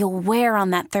what you'll wear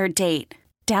on that third date.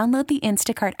 Download the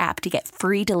Instacart app to get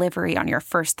free delivery on your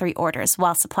first 3 orders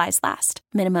while supplies last.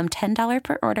 Minimum $10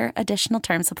 per order. Additional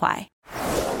terms apply.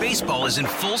 Baseball is in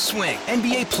full swing.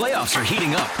 NBA playoffs are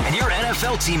heating up, and your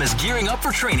NFL team is gearing up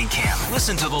for training camp.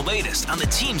 Listen to the latest on the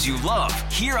teams you love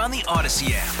here on the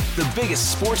Odyssey app. The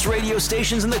biggest sports radio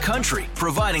stations in the country,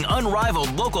 providing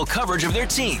unrivaled local coverage of their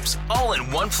teams, all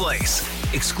in one place.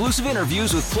 Exclusive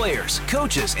interviews with players,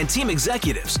 coaches, and team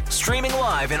executives, streaming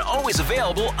live and always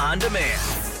available on demand.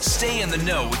 Stay in the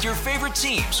know with your favorite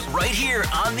teams right here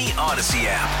on the Odyssey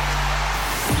app.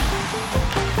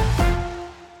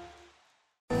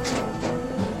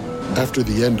 After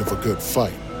the end of a good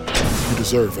fight, you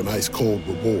deserve an ice-cold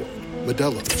reward.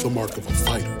 Modelo is the mark of a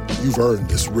fighter. You've earned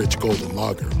this rich golden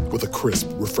lager with a crisp,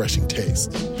 refreshing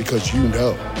taste. Because you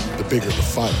know, the bigger the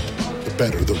fight, the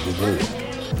better the reward.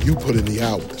 You put in the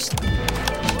hours,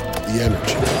 the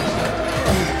energy,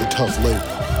 the tough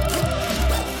labor.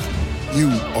 You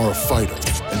are a fighter,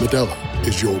 and Modelo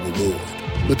is your reward.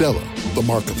 Modelo, the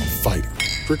mark of a fighter.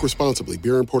 Drink responsibly.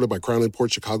 Beer imported by Crown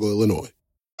Imports, Chicago, Illinois.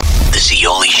 The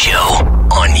Zioli Show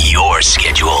on your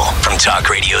schedule from Talk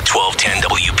Radio 1210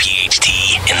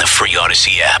 WPHT in the free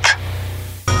Odyssey app.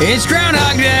 It's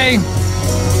Groundhog Day.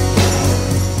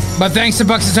 But thanks to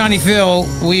Punxsutawney Phil,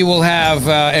 we will have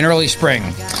an early spring.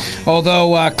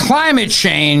 Although climate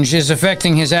change is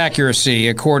affecting his accuracy,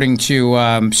 according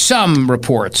to some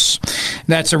reports.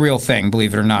 That's a real thing,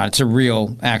 believe it or not. It's a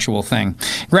real, actual thing.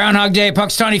 Groundhog Day,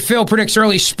 Punxsutawney Phil predicts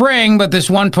early spring, but this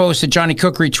one post that Johnny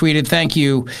Cook retweeted, thank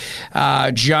you,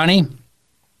 Johnny.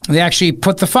 They actually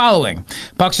put the following.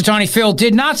 Punxsutawney Phil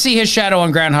did not see his shadow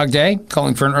on Groundhog Day,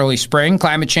 calling for an early spring.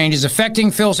 Climate change is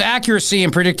affecting Phil's accuracy in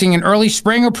predicting an early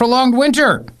spring or prolonged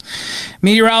winter.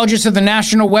 Meteorologists at the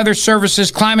National Weather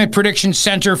Service's Climate Prediction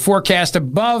Center forecast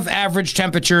above average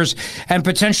temperatures and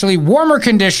potentially warmer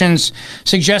conditions,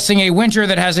 suggesting a winter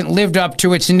that hasn't lived up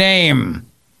to its name.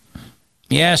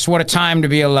 Yes, what a time to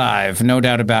be alive, no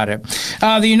doubt about it.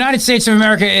 The United States of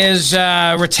America is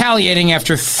retaliating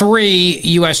after 3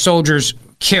 U.S. soldiers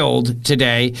killed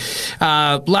today.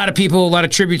 A lot of people, a lot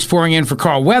of tributes pouring in for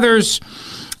Carl Weathers.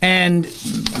 And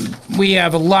we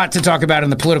have a lot to talk about on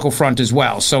the political front as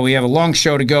well. So we have a long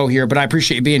show to go here, but I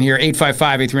appreciate you being here.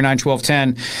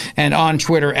 855-839-1210 and on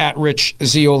Twitter at Rich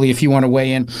Zioli if you want to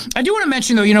weigh in. I do want to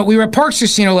mention, though, we were at Parks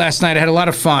Casino last night. I had a lot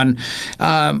of fun.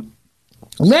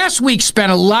 Last week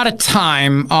spent a lot of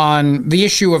time on the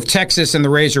issue of Texas and the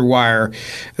razor wire.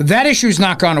 That issue's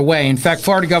not gone away. In fact,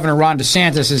 Florida Governor Ron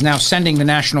DeSantis is now sending the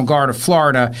National Guard of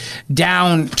Florida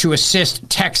down to assist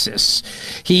Texas.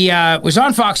 He was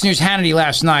on Fox News Hannity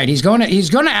last night. He's going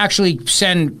to actually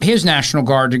send his National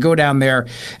Guard to go down there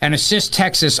and assist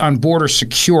Texas on border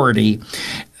security.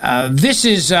 This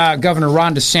is Governor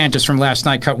Ron DeSantis from last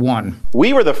night, cut 1.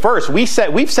 We were the first. We've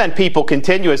sent people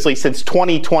continuously since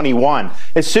 2021.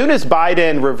 As soon as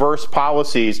Biden reversed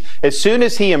policies, as soon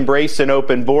as he embraced an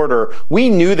open border, we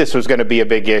knew this was going to be a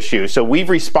big issue. So we've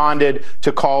responded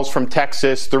to calls from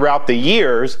Texas throughout the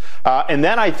years. And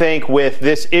then I think with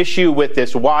this issue with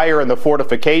this wire and the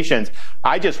fortifications,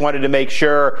 I just wanted to make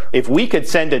sure if we could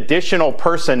send additional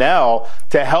personnel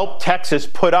to help Texas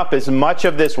put up as much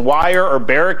of this wire or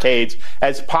barricades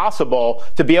as possible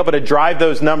to be able to drive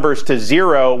those numbers to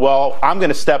zero, well, I'm going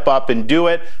to step up and do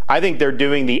it. I think they're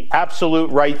doing the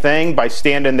absolute right thing by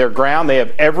standing their ground. They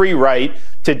have every right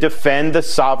to defend the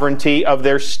sovereignty of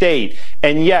their state.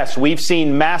 And yes, we've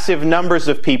seen massive numbers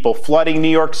of people flooding New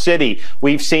York City.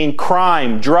 We've seen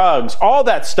crime, drugs, all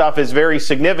that stuff is very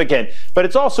significant, but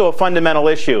it's also a fundamental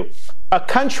issue. A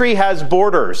country has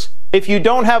borders. If you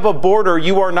don't have a border,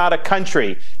 you are not a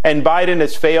country. And Biden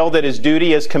has failed at his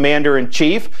duty as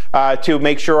commander-in-chief to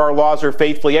make sure our laws are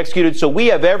faithfully executed. So we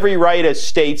have every right as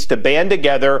states to band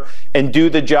together and do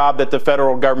the job that the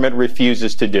federal government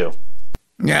refuses to do.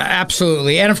 Yeah,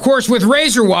 absolutely. And of course, with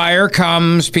razor wire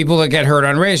comes people that get hurt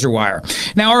on razor wire.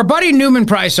 Now, our buddy Newman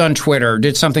Price on Twitter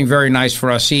did something very nice for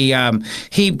us. He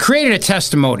created a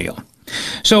testimonial.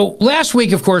 So last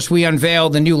week, of course, we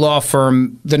unveiled the new law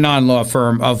firm, the non-law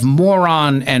firm of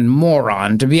Moron and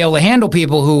Moron, to be able to handle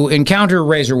people who encounter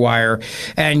razor wire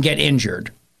and get injured.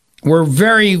 We're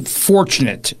very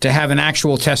fortunate to have an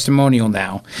actual testimonial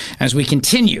now as we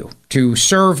continue to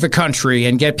serve the country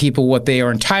and get people what they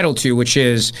are entitled to, which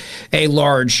is a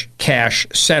large cash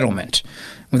settlement.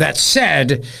 With that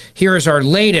said, here is our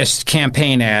latest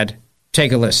campaign ad.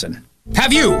 Take a listen.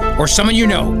 Have you, or someone you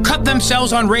know, cut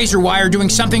themselves on razor wire doing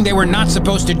something they were not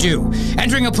supposed to do?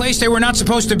 Entering a place they were not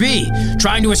supposed to be?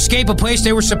 Trying to escape a place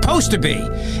they were supposed to be?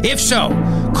 If so,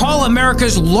 call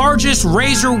America's largest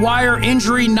razor wire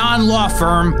injury non-law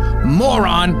firm,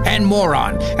 Moron and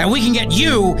Moron, and we can get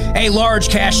you a large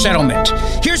cash settlement.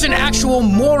 Here's an actual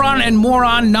Moron and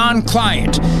Moron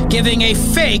non-client giving a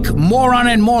fake Moron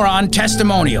and Moron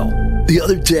testimonial. The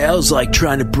other day, I was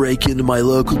trying to break into my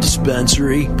local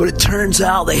dispensary, but it turns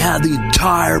out they had the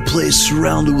entire place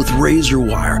surrounded with razor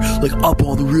wire, up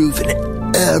on the roof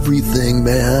and everything,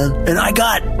 man. And I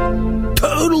got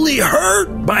totally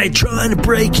hurt by trying to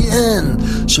break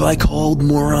in. So I called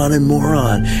Moron and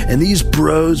Moron, and these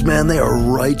bros, man, they are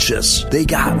righteous. They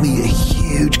got me a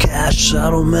huge cash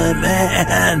settlement,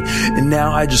 man. And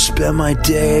now I just spend my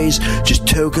days just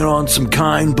toking on some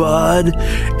kind bud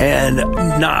and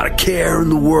not a care in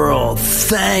the world.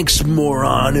 Thanks,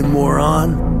 Moron and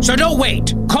Moron. So don't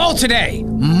wait. Call today,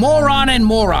 Moron and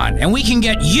Moron, and we can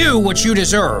get you what you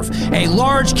deserve, a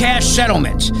large cash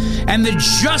settlement, and the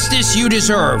justice you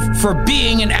deserve for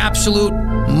being an absolute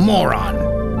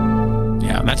moron.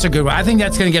 Yeah, that's a good one. I think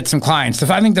that's going to get some clients.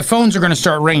 I think the phones are going to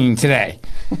start ringing today,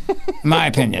 in my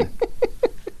opinion.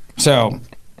 So,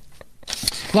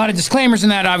 a lot of disclaimers in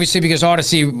that, obviously, because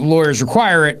Odyssey lawyers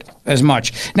require it as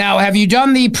much. Now, have you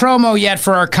done the promo yet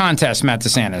for our contest, Matt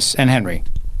DeSantis and Henry?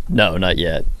 No, not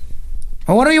yet.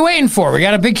 Well, what are you waiting for? We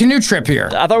got a big canoe trip here.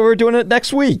 I thought we were doing it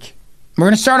next week. We're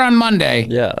going to start on Monday.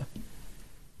 Yeah.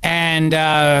 And,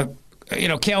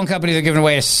 Kale and Company, they're giving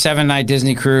away a 7-night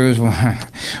Disney cruise.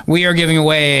 We are giving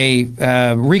away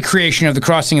a recreation of the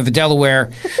crossing of the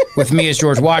Delaware with me as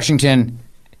George Washington,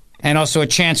 and also a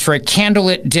chance for a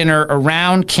candlelit dinner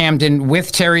around Camden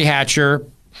with Terry Hatcher.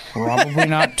 Probably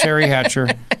not Terry Hatcher.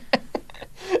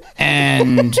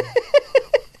 And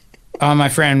my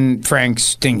friend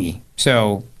Frank's dinghy.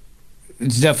 So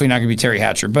it's definitely not going to be Terry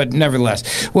Hatcher, but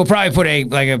nevertheless, we'll probably put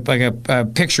a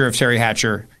picture of Terry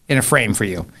Hatcher in a frame for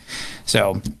you.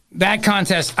 So that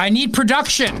contest, I need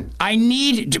production.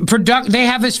 They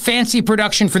have this fancy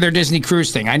production for their Disney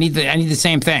cruise thing. I need the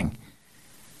same thing.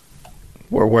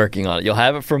 We're working on it. You'll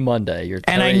have it for Monday.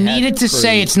 And I needed to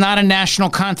say it's not a national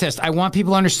contest. I want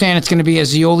people to understand it's going to be a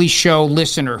Zioli Show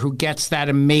listener who gets that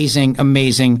amazing,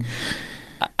 amazing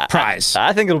prize.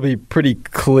 I think it'll be pretty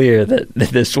clear that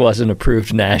this wasn't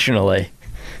approved nationally.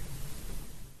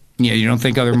 Yeah, you don't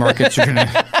think other markets are going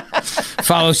to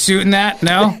follow suit in that?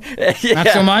 No? Yeah, not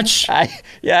so much? I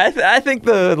think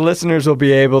the listeners will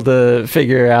be able to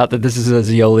figure out that this is a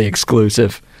Zioli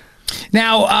exclusive.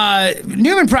 Now,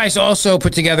 Newman Price also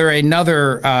put together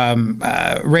another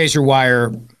razor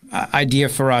wire idea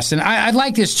for us. And I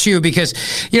like this, too, because,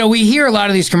 we hear a lot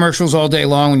of these commercials all day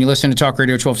long when you listen to Talk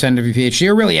Radio 1210 WPHT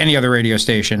or really any other radio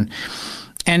station.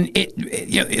 And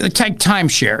it's like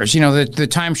timeshares, the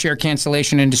timeshare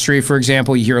cancellation industry, for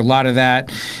example, you hear a lot of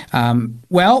that.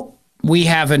 Well, we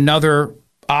have another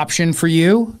option for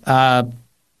you.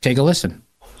 Take a listen.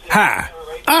 Hi,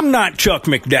 I'm not Chuck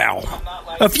McDowell.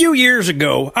 A few years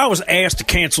ago, I was asked to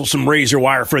cancel some razor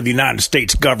wire for the United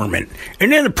States government.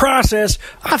 And in the process,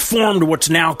 I formed what's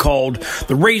now called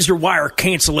the razor wire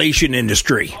cancellation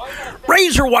industry.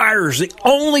 Razor wire is the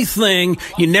only thing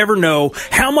you never know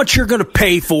how much you're going to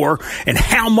pay for and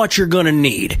how much you're going to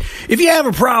need. If you have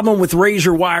a problem with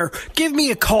razor wire, give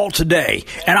me a call today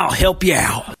and I'll help you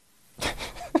out.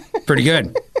 Pretty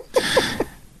good.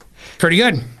 Pretty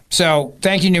good. So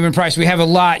thank you, Newman Price. We have a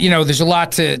lot, there's a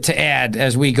lot to add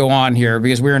as we go on here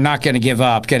because we are not going to give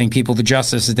up getting people the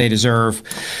justice that they deserve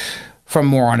from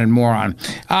Moron and Moron.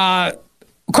 Carl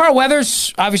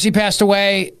Weathers obviously passed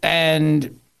away,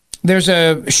 and there's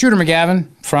a Shooter McGavin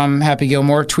from Happy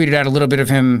Gilmore tweeted out a little bit of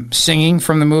him singing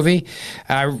from the movie.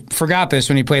 I forgot this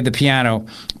when he played the piano,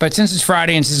 but since it's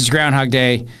Friday and since it's Groundhog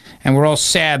Day, And we're all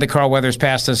sad that Carl Weathers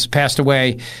passed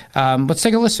away. Let's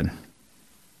take a listen.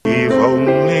 We've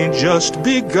only just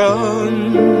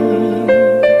begun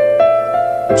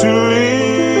to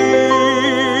live.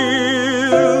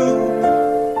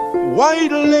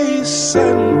 White lace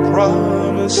and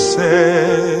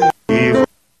promises.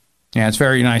 Yeah, it's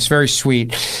very nice, very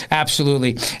sweet.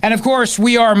 Absolutely. And, of course,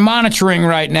 we are monitoring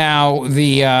right now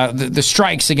the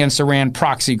strikes against Iran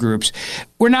proxy groups.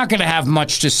 We're not going to have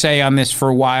much to say on this for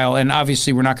a while, and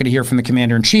obviously we're not going to hear from the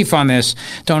commander-in-chief on this.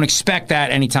 Don't expect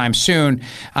that anytime soon,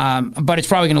 but it's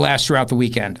probably going to last throughout the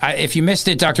weekend. If you missed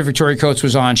it, Dr. Victoria Coates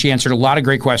was on. She answered a lot of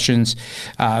great questions.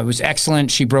 It was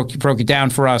excellent. She broke it down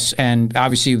for us, and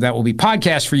obviously that will be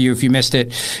podcast for you. If you missed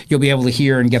it, you'll be able to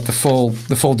hear and get the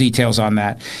full details on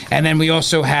that. And then we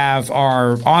also have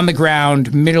our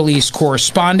on-the-ground Middle East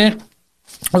correspondent.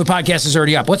 Well, the podcast is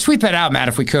already up. Let's tweet that out, Matt,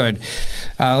 if we could.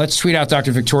 Let's tweet out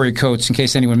Dr. Victoria Coates in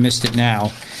case anyone missed it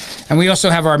now. And we also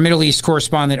have our Middle East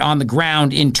correspondent on the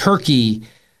ground in Turkey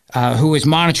who is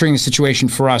monitoring the situation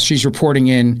for us. She's reporting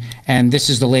in, and this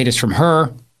is the latest from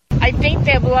her. I think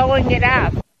they're blowing it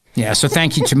up. Yeah, so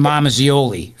thank you to Mama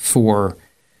Zioli for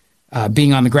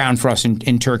being on the ground for us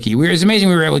in Turkey. It's amazing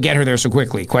we were able to get her there so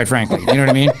quickly, quite frankly. You know what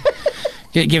I mean?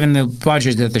 Given the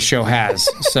budget that the show has.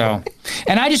 So,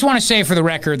 and I just want to say for the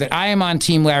record that I am on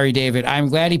Team Larry David. I'm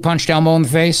glad he punched Elmo in the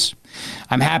face.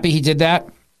 I'm happy he did that.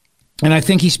 And I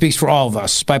think he speaks for all of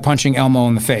us by punching Elmo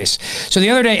in the face. So the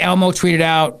other day, Elmo tweeted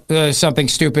out something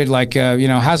stupid like,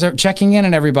 how's it checking in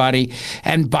on everybody?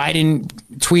 And Biden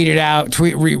tweeted out,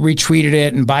 retweeted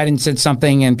it, and Biden said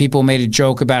something, and people made a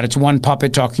joke about it's one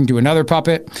puppet talking to another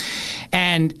puppet.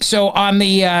 And so on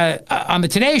the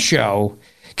Today Show,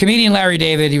 comedian Larry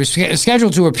David, he was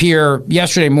scheduled to appear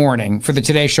yesterday morning for the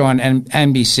Today Show on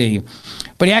NBC,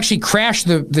 but he actually crashed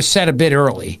the set a bit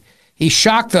early. He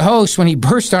shocked the host when he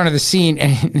burst onto the scene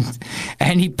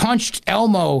and he punched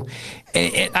Elmo.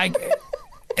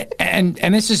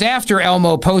 And this is after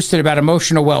Elmo posted about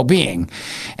emotional well-being.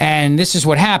 And this is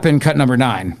what happened, cut number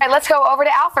 9. All right, let's go over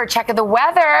to Alfred, checking the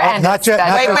weather. And not yet.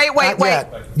 Wait.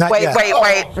 Oh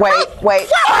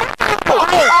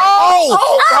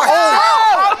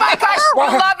my gosh, you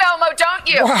love Elmo, don't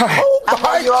you?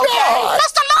 Oh, you okay?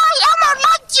 Mr. Larry, Elmo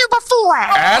liked you before.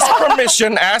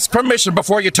 Ask permission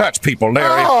before you touch people,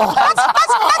 Larry. Let's get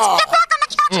back on the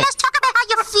couch and let's talk about how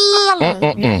you're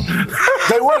feeling.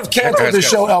 They would have canceled the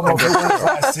show, Elmo, if it weren't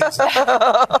last season.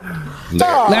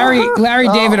 Larry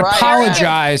David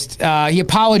apologized. He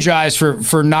apologized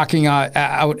for knocking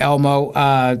out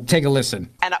Elmo. Take a listen.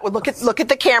 And look at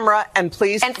the camera, and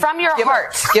please. And from your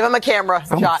heart. Give him a camera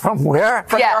shot. From where?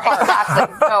 From your heart.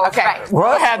 Exactly. No, okay. Right.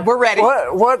 Go ahead. We're ready.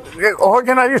 What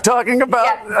organ are you talking about?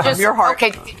 Yeah, just, your heart.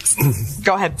 Okay.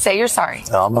 Go ahead. Say you're sorry.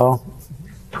 Elmo.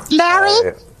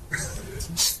 Larry?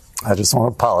 I just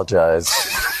want to apologize.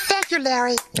 Thank you,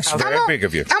 Larry. That's very big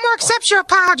of you. Elmo accepts your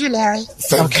apology, Larry.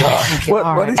 Thank God.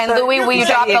 What and Louis, will you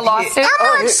drop the lawsuit?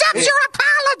 Elmo accepts your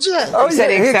apology. Oh, yeah,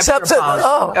 he accepts it.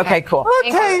 Oh, okay, cool.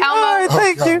 Okay, Elmo. all right,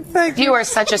 thank you. You are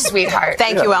such a sweetheart.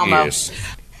 Thank you, Elmo. Yes.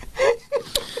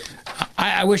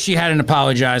 I wish he hadn't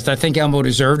apologized. I think Elmo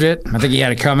deserved it. I think he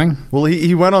had it coming. Well,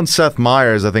 he went on Seth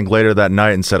Meyers, I think, later that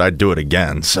night and said, I'd do it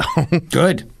again. So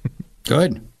Good.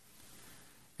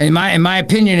 In my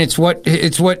opinion, it's what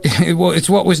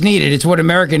was needed. It's what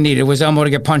America needed was Elmo to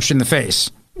get punched in the face.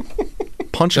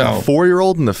 Punching a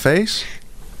 4-year-old in the face?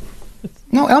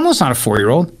 No, Elmo's not a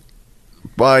 4-year-old.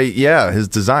 Why, yeah, his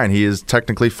design. He is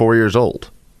technically 4 years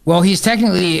old. Well, he's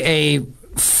technically a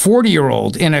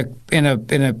 40-year-old in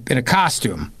a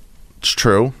costume. It's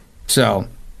true. So,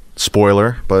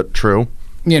 spoiler, but true.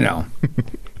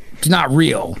 It's not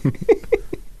real.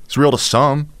 It's real to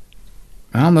some.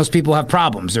 Well, most people have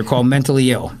problems. They're called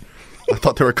mentally ill. I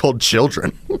thought they were called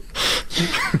children.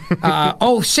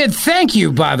 Sid, thank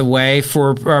you, by the way,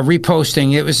 for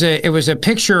reposting. It was a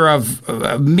picture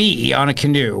of me on a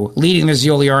canoe leading the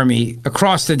Zioli Army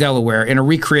across the Delaware in a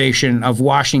recreation of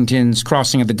Washington's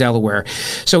crossing of the Delaware.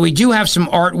 So we do have some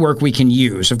artwork we can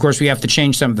use. Of course, we have to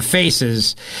change some of the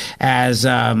faces as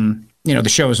the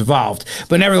show has evolved.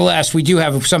 But nevertheless, we do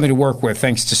have something to work with,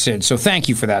 thanks to Sid. So thank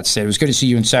you for that, Sid. It was good to see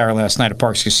you and Sarah last night at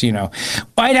Parks Casino.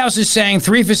 White House is saying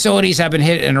 3 facilities have been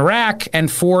hit in Iraq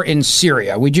and 4 in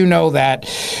Syria. We do know that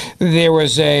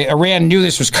Iran knew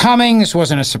this was coming. This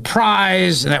wasn't a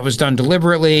surprise, and that was done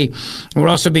deliberately. We're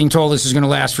also being told this is going to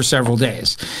last for several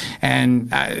days.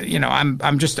 And,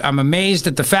 I'm amazed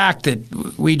at the fact that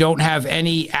we don't have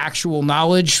any actual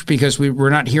knowledge because we're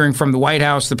not hearing from the White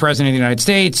House, the President of the United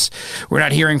States, We're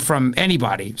not hearing from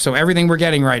anybody. So everything we're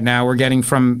getting right now, we're getting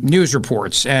from news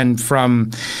reports and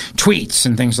from tweets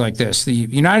and things like this. The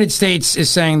United States is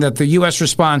saying that the U.S.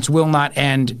 response will not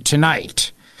end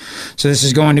tonight. So this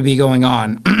is going to be going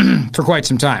on for quite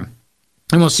some time.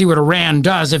 And we'll see what Iran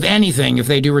does, if anything, if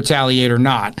they do retaliate or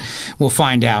not. We'll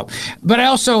find out. But I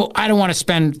don't want to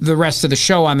spend the rest of the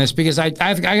show on this because I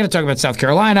got to talk about South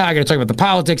Carolina. I got to talk about the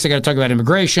politics. I got to talk about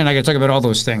immigration. I got to talk about all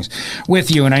those things with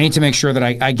you. And I need to make sure that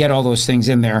I get all those things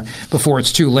in there before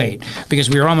it's too late, because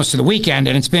we are almost to the weekend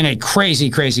and it's been a crazy,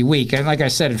 crazy week. And like I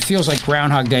said, it feels like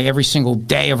Groundhog Day every single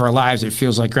day of our lives. It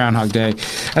feels like Groundhog Day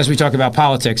as we talk about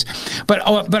politics. But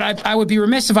I would be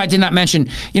remiss if I did not mention,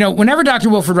 whenever Dr.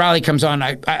 Wilfred Riley comes on,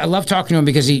 I love talking to him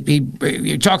because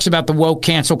he talks about the woke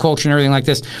cancel culture and everything like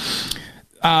this.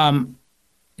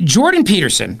 Jordan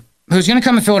Peterson, who's going to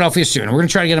come to Philadelphia soon, and we're going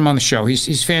to try to get him on the show.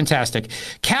 He's fantastic.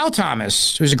 Cal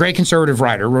Thomas, who's a great conservative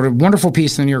writer, wrote a wonderful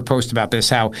piece in the New York Post about this,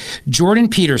 how Jordan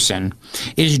Peterson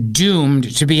is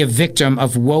doomed to be a victim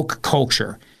of woke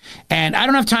culture. And I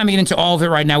don't have time to get into all of it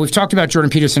right now. We've talked about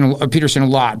Jordan Peterson a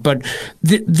lot, but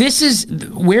this is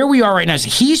where we are right now.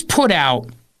 He's put out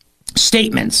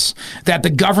statements that the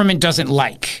government doesn't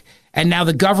like, and now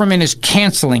the government is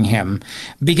canceling him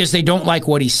because they don't like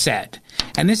what he said.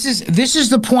 And this is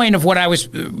the point of what I was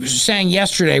saying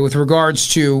yesterday with regards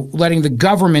to letting the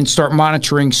government start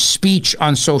monitoring speech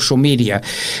on social media,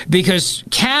 because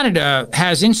Canada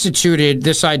has instituted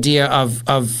this idea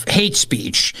of hate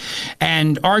speech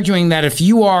and arguing that if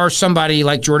you are somebody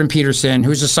like Jordan Peterson,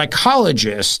 who's a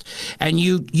psychologist, and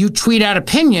you tweet out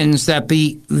opinions that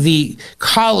the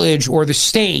college or the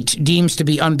state deems to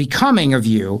be unbecoming of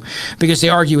you because they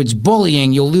argue it's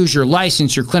bullying, you'll lose your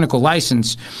license, your clinical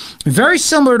license. Very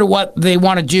similar to what they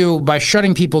want to do by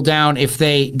shutting people down if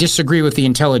they disagree with the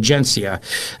intelligentsia.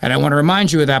 And I want to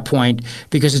remind you of that point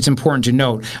because it's important to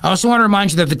note. I also want to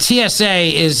remind you that the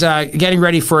TSA is getting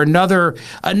ready for another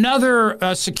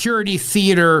security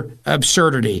theater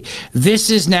absurdity. This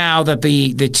is now that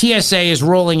the TSA is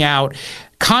rolling out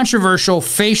controversial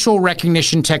facial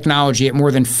recognition technology at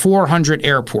more than 400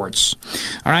 airports.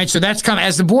 All right, so that's come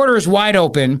as the border is wide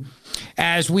open.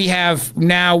 As we have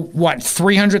now,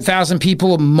 300,000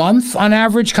 people a month on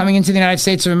average coming into the United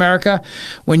States of America.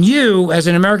 When you, as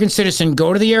an American citizen,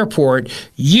 go to the airport,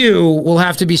 you will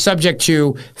have to be subject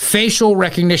to facial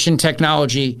recognition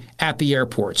technology at the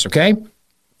airports, okay?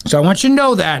 So I want you to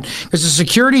know that, because the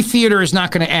security theater is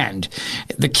not going to end.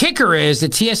 The kicker is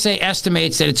that TSA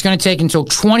estimates that it's going to take until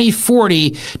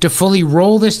 2040 to fully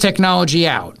roll this technology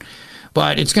out.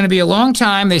 But it's going to be a long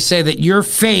time. They say that your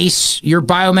face, your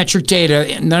biometric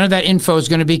data, none of that info is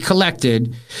going to be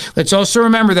collected. Let's also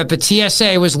remember that the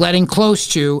TSA was letting close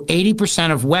to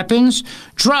 80% of weapons,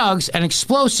 drugs, and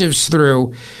explosives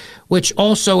through, which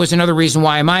also is another reason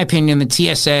why, in my opinion, the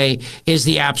TSA is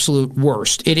the absolute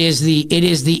worst. It is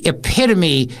the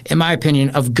epitome, in my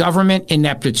opinion, of government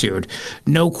ineptitude.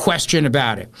 No question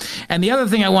about it. And the other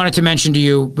thing I wanted to mention to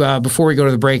you before we go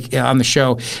to the break on the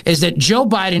show is that Joe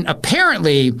Biden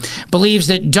apparently believes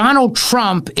that Donald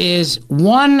Trump is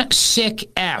one sick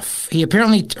F. He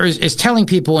apparently is telling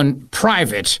people in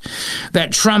private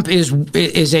that Trump is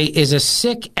a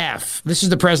sick F. This is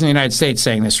the president of the United States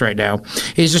saying this right now.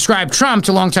 He's described Trump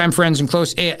to longtime friends and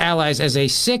close allies as a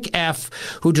sick F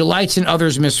who delights in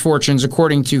others' misfortunes,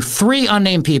 according to 3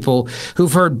 unnamed people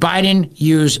who've heard Biden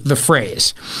use the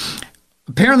phrase.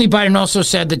 Apparently, Biden also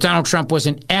said that Donald Trump was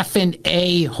an effing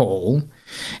a-hole.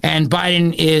 And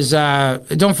Biden is,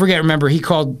 don't forget, remember, he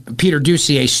called Peter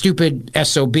Doocy a stupid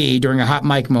SOB during a hot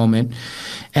mic moment.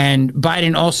 And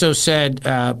Biden also said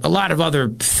a lot of other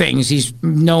things. He's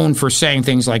known for saying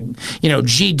things like,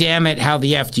 gee, damn it, how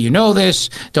the F do you know this?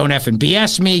 Don't effing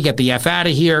BS me. Get the F out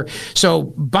of here. So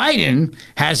Biden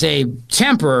has a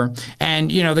temper. And,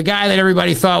 the guy that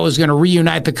everybody thought was going to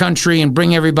reunite the country and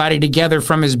bring everybody together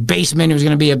from his basement, he was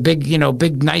going to be a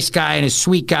big nice guy and a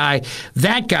sweet guy.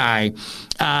 That guy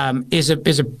is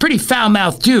a pretty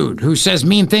foul-mouthed dude who says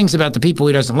mean things about the people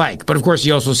he doesn't like. But, of course,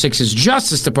 he also sticks his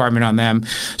Justice Department on them,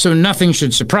 so nothing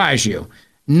should surprise you.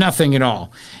 Nothing at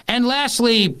all. And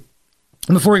lastly,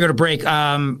 before we go to break,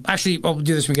 actually, we'll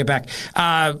do this when we get back.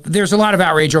 There's a lot of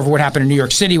outrage over what happened in New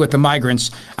York City with the migrants.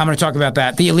 I'm going to talk about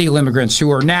that. The illegal immigrants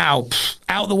who are now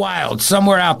out in the wild,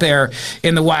 somewhere out there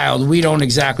in the wild. We don't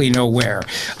exactly know where.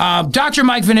 Dr.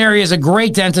 Mike Venneri is a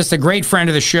great dentist, a great friend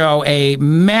of the show, a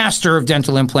master of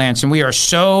dental implants, and we are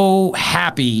so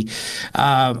happy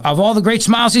of all the great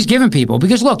smiles he's given people.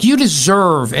 Because, look, you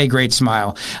deserve a great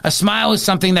smile. A smile is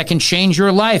something that can change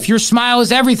your life. Your smile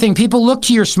is everything. People look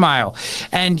to your smile.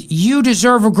 And you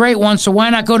deserve a great one, so why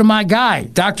not go to my guy,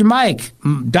 Dr. Mike?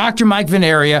 Dr. Mike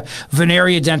Veneria,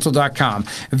 VeneriaDental.com.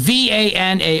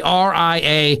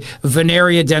 VANARIA,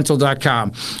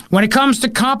 VeneriaDental.com. When it comes to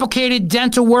complicated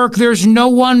dental work, there's no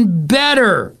one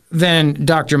better than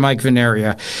Dr. Mike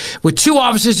Veneria. With 2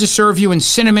 offices to serve you in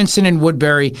Cinnaminson and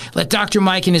Woodbury, let Dr.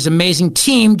 Mike and his amazing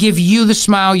team give you the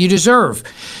smile you deserve.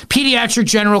 Pediatric,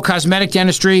 general, cosmetic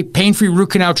dentistry, pain-free root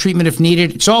canal treatment if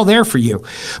needed, it's all there for you.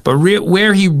 But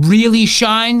where he really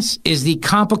shines is the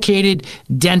complicated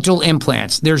dental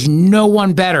implants. There's no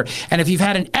one better. And if you've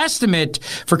had an estimate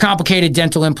for complicated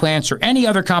dental implants or any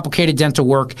other complicated dental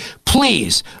work,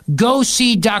 please go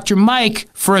see Dr. Mike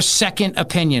for a second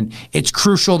opinion. It's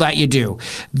crucial that you do.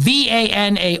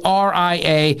 VANARIA,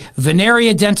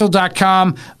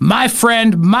 VeneriaDental.com. My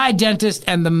friend, my dentist,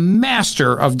 and the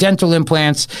master of dental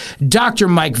implants, Dr.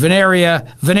 Mike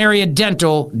Veneria,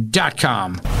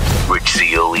 VeneriaDental.com. Rich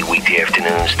Zioli, weekday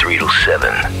afternoons 3 to 7.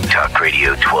 Talk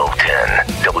Radio 1210,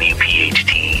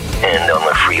 WPHT, and on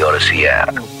the free Odyssey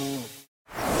app.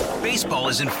 Baseball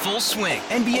is in full swing.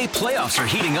 NBA playoffs are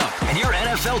heating up, and your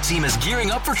NFL team is gearing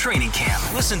up for training camp.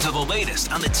 Listen to the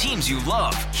latest on the teams you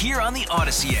love here on the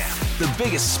Odyssey app. The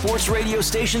biggest sports radio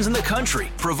stations in the country,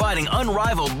 providing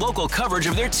unrivaled local coverage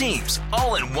of their teams,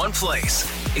 all in one place.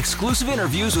 Exclusive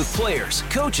interviews with players,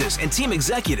 coaches, and team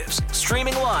executives,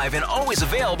 streaming live and always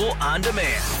available on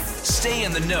demand. Stay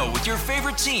in the know with your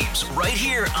favorite teams right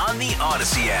here on the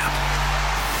Odyssey app.